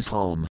with his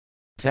home.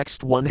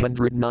 Text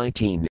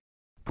 119.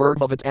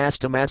 Purvavat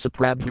Astamatsa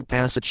Prabhu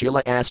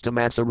Pasachila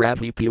Astamatsa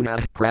Rabhi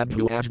Punah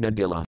Prabhu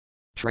Ajnadila.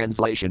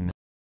 Translation.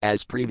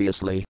 As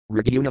previously,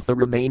 Raghunatha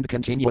remained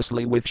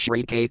continuously with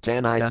Sri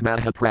Caitanya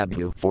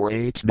Mahaprabhu for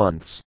 8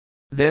 months.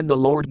 Then the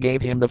Lord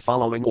gave him the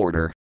following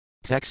order.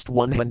 Text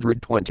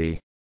 120.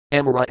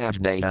 Amara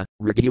Ajnaya,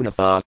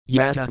 Raghunatha,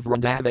 Yata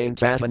Vrindavain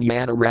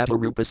Tatanyana Rata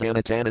Rupa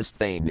Sanatanas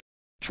Thane.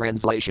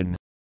 Translation.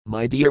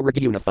 My dear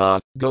Raghunatha,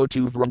 go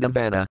to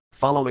Vrindavana,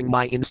 following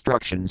my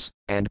instructions,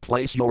 and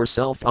place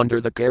yourself under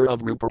the care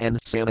of Rupa and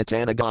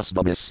Sanatana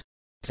Gosvamis.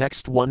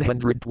 Text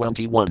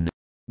 121.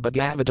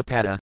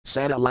 Bhagavatapada,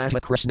 Sadalata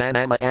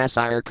Krishnanama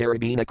Asire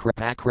Karabina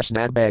Kripa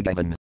Krishna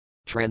Bhagavan.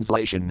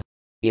 Translation.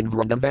 In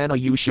Vrindavana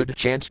you should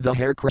chant the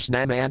Hare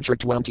Krishna mantra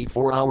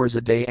 24 hours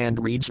a day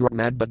and read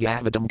Srimad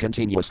Bhagavatam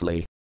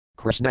continuously.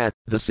 Krishna,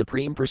 the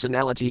Supreme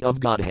Personality of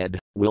Godhead,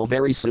 will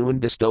very soon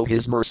bestow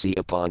His mercy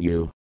upon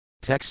you.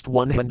 Text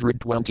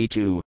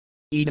 122.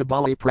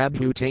 Edabali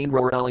Prabhu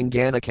Tainror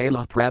Alingana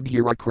Kala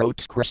Prabhura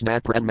Krot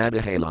Krishna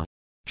Pramadahala.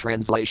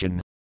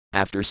 Translation.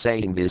 After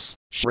saying this,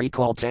 Sri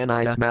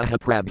Caitanya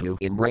Mahaprabhu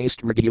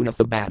embraced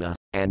Raghunatha Bhatta,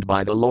 and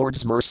by the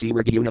Lord's mercy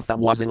Raghunatha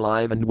was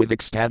enlivened with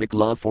ecstatic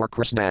love for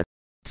Krishna.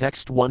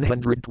 Text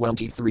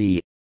 123.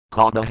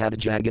 Kadahada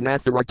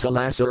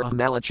Jagannatharaktalasara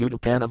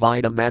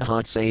Malachudapanavida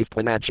Madhotsav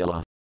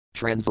Panachala.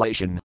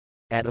 Translation.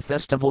 At a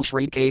festival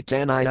Sri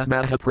Caitanya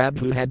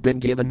Mahaprabhu had been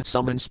given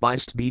some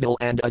spiced betel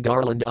and a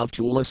garland of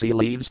tulasi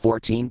leaves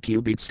 14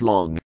 cubits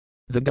long.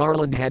 The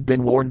garland had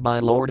been worn by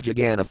Lord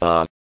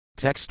Jagannatha.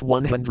 Text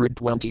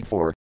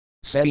 124.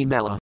 Seti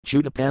Mala,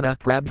 Chudapana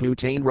Prabhu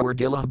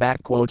Tainrardila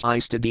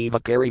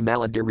Istadeva Kari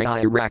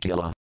Maladiraya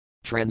Rakila.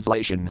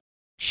 Translation.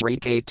 Sri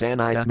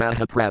Caitanya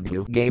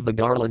Mahaprabhu gave the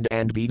garland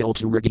and betel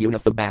to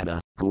Raghunatha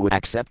Bhatta, who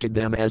accepted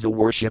them as a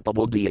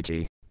worshipable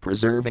deity,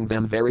 preserving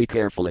them very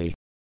carefully.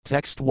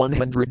 Text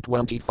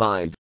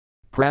 125.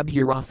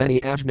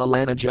 Prabhurathani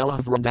Ajnalana Jala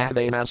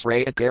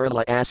Vrindavanasraya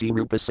Kerala Asi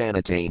Rupa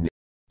Sanatane.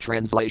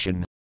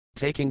 Translation.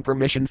 Taking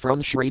permission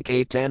from Sri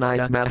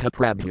Caitanya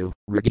Mahaprabhu,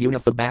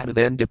 Raghunatha Bhatta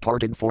then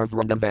departed for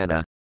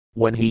Vrindavana.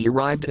 When he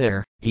arrived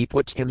there, he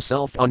put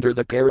himself under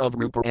the care of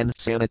Rupa and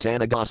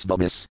Sanatana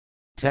Gosvamis.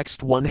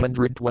 Text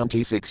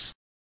 126.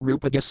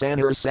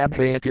 Rupagasanar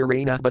Sabhaya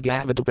Kirina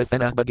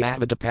Bhagavatapathana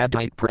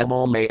Bhagavatapadite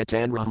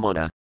Premallayatan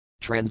Ramana.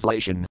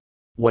 Translation.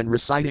 When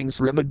reciting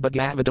Srimad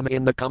Bhagavatam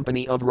in the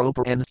company of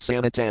Rupa and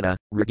Sanatana,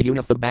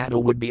 Raghunatha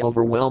Bhatta would be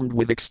overwhelmed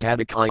with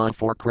ecstatic eye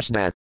for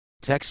Krishna.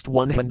 Text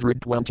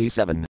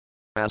 127.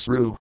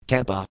 Asru,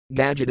 Kampa,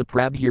 Gajata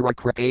Prabhura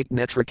Kripate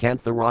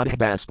Netrakantha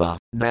Radhabaspa,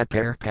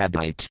 Natpar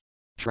Padite.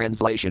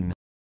 Translation.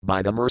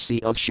 By the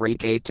mercy of Sri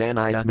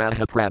Caitanya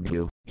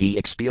Mahaprabhu, he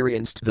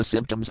experienced the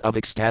symptoms of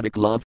ecstatic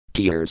love,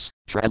 tears,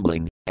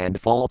 trembling,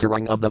 and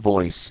faltering of the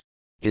voice.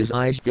 His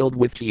eyes filled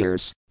with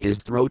tears, his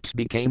throat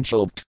became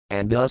choked,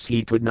 and thus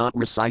he could not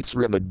recite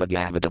Srimad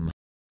Bhagavatam.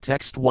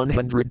 Text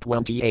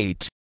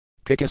 128.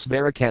 Pikas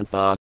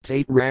Varakantha,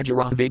 Tate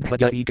Rajara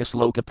Vighaga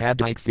Ekasloka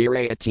Padite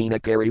Fire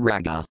Atina Kari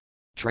Raga.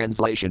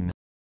 Translation.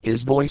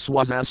 His voice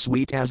was as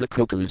sweet as a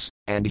cuckoo's,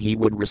 and he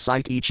would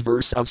recite each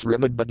verse of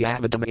Srimad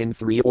Bhagavatam in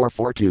 3 or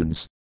 4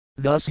 tunes.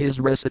 Thus his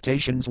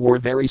recitations were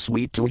very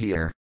sweet to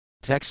hear.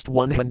 Text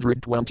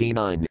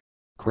 129.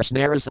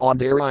 Krishnaras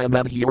Audaraya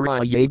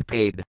Madhuraya Yag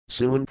Paid,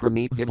 Soon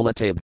Pramit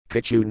Vivalatib,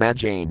 Kachu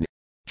Najain.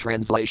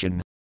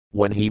 Translation.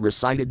 When he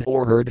recited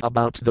or heard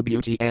about the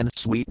beauty and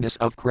sweetness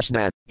of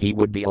Krishna, he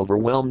would be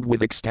overwhelmed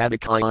with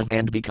ecstatic eye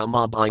and become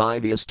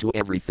oblivious to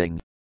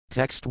everything.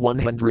 Text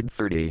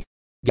 130.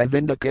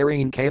 Govinda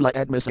Karine Kala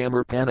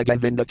Atmasamarpana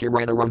Govinda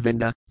Kirana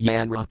Ravinda,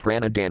 Yanra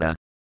Pranadana.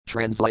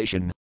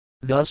 Translation.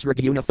 Thus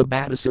Raghunatha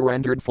Bhatta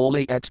surrendered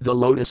fully at the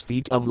lotus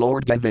feet of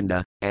Lord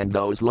Govinda, and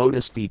those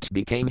lotus feet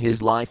became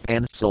his life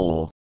and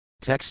soul.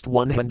 Text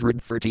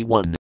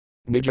 131.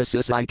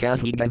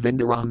 Nijasisikahi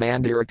Govindara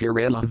Mandira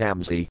Kirila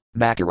Vamsi,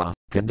 Makara,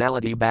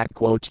 Kandalati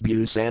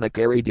Busana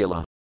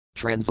Dilla.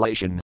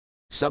 Translation.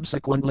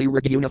 Subsequently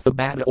Raghunatha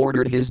Bhatta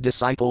ordered his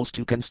disciples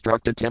to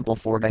construct a temple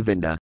for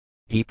Govinda.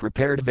 He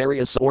prepared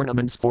various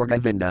ornaments for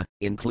Govinda,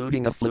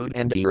 including a flute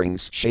and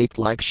earrings shaped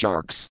like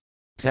sharks.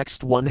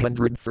 Text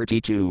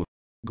 132.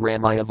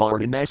 Gramaya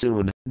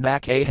Vardhanasun,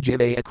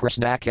 Nakajivaya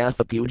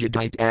Krishnakatha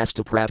Pujadite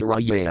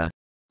Astapratarayaya.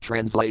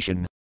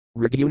 Translation.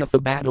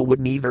 Raghunatha Bhatta would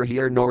neither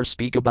hear nor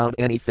speak about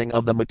anything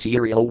of the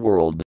material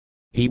world.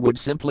 He would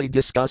simply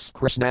discuss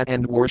Krishna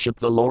and worship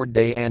the Lord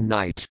day and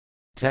night.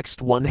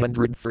 Text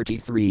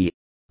 133.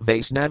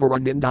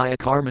 Vaisnavarandindaya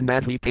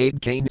Karmanadhi paid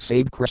Kane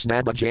Sab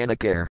Krishna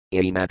Bhajanakar,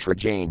 Imatra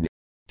Jain.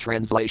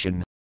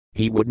 Translation.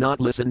 He would not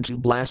listen to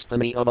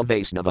blasphemy of a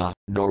Vaisnava,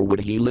 nor would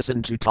he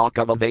listen to talk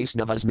of a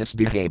Vaisnava's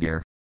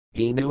misbehavior.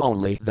 He knew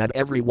only that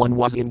everyone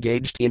was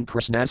engaged in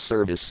Krishna's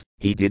service,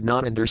 he did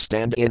not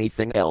understand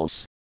anything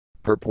else.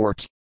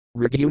 Purport.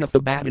 Raghunatha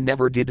Bhatta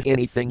never did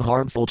anything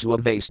harmful to a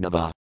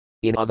Vaisnava.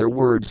 In other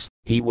words,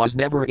 he was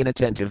never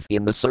inattentive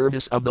in the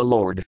service of the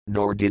Lord,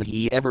 nor did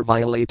he ever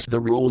violate the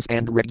rules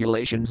and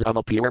regulations of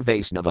a pure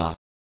Vaisnava.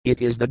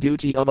 It is the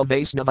duty of a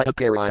Vaisnava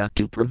Acharya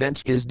to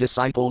prevent his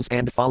disciples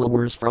and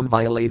followers from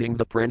violating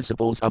the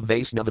principles of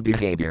Vaisnava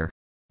behavior.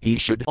 He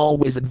should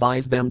always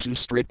advise them to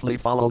strictly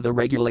follow the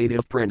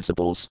regulative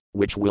principles,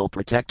 which will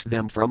protect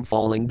them from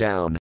falling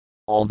down.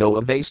 Although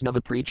a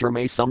Vaisnava preacher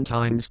may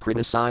sometimes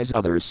criticize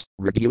others,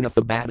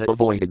 Raghunatha Bhatta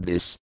avoided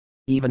this.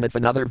 Even if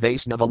another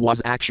Vaisnava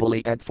was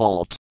actually at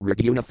fault,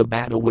 Raghunatha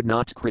Bhatta would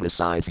not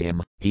criticize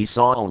him, he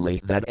saw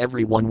only that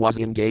everyone was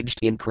engaged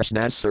in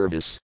Krishna's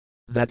service.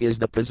 That is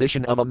the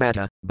position of a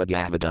Mata,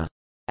 Bhagavata.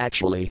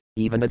 Actually,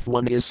 even if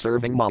one is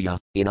serving Maya,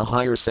 in a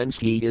higher sense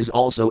he is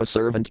also a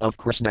servant of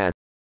Krishna.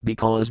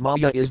 Because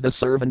Maya is the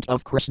servant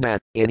of Krishna,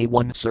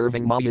 anyone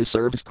serving Maya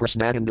serves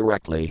Krishna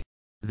indirectly.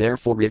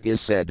 Therefore it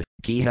is said,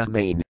 Kiha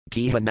main,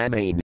 Kiha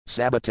namain,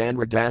 Sabatan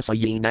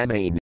Radasayi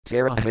namain,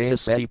 Tarahaya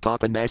Sai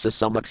Papanasa,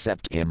 some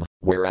accept him,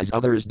 whereas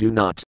others do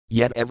not,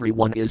 yet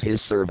everyone is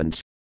his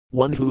servant.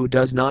 One who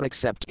does not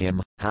accept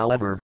him,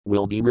 however,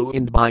 will be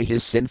ruined by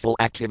his sinful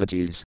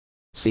activities.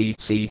 See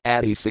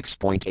Adi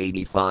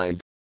 6.85.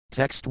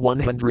 Text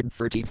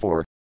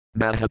 134.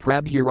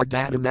 Mahaprabhura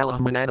Datamala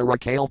Mananara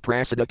Kale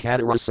Prasada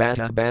Kadara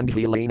Sata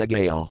Bandhilena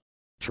Gale.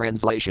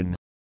 Translation.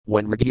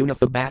 When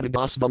Raghunatha Bhatta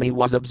Goswami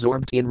was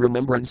absorbed in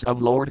remembrance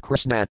of Lord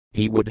Krishna,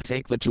 he would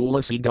take the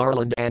tulasi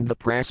garland and the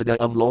prasada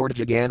of Lord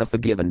Jagannatha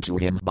given to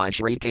him by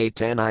Sri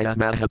Caitanya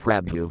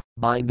Mahaprabhu,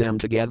 bind them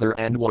together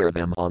and wear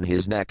them on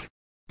his neck.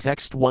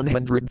 Text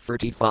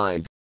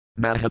 135.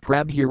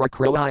 Mahaprabhura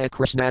Kroaya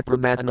Krishna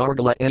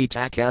Pramanargala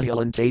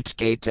Etakahilan Tate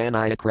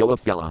Caitanya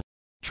Kroafila.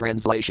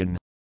 Translation.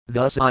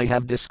 Thus I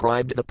have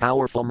described the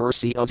powerful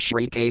mercy of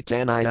Sri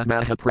Caitanya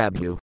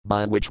Mahaprabhu,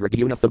 by which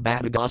Raghunatha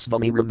Bhatta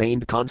Goswami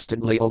remained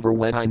constantly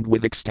overwhelmed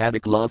with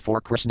ecstatic love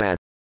for Krishna.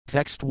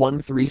 Text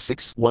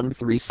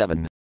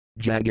 136-137.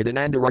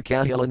 Jagadanandara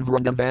Kahilan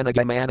Vrindavana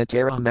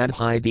Gamanatara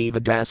Madhai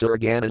Devadasar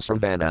Gana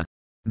Sarvana.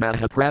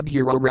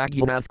 Mahaprabhura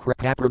Raghunath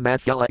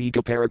Kripapramathila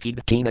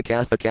Ekaparakidtina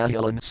Katha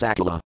Kahilan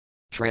Sakala.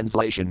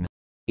 Translation.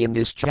 In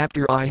this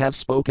chapter I have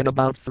spoken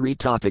about 3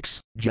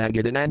 topics: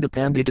 Jagadananda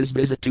Pandita's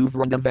visit to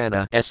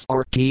Vrindavana,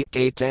 Srt.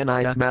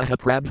 Caitanya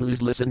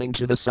Mahaprabhu's listening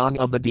to the song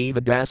of the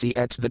Devadasi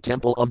at the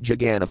temple of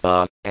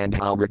Jagannatha, and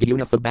how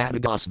Raghunatha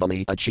Bhatta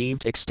Goswami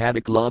achieved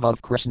ecstatic love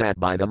of Krishna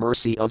by the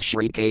mercy of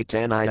Sri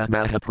Caitanya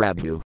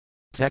Mahaprabhu.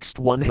 Text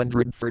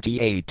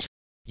 138.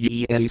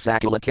 Ye a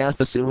sakala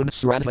kathasoon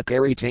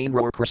sradhakari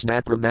tainror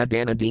krishnapra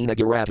dina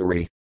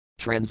garatari.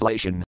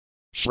 Translation.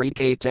 Shri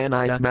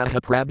Caitanya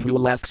Mahaprabhu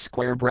left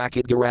square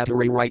bracket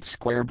Garatari right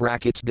square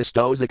bracket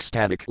bestows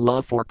ecstatic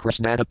love for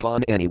Krishna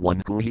upon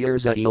anyone who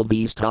hears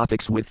these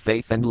topics with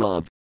faith and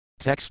love.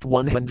 Text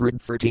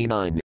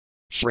 139.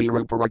 Shri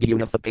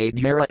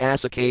Ruparagunifapadyara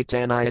Asa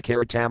Caitanya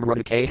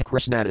Karatamradake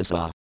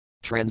Krishnadasa.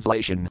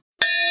 Translation.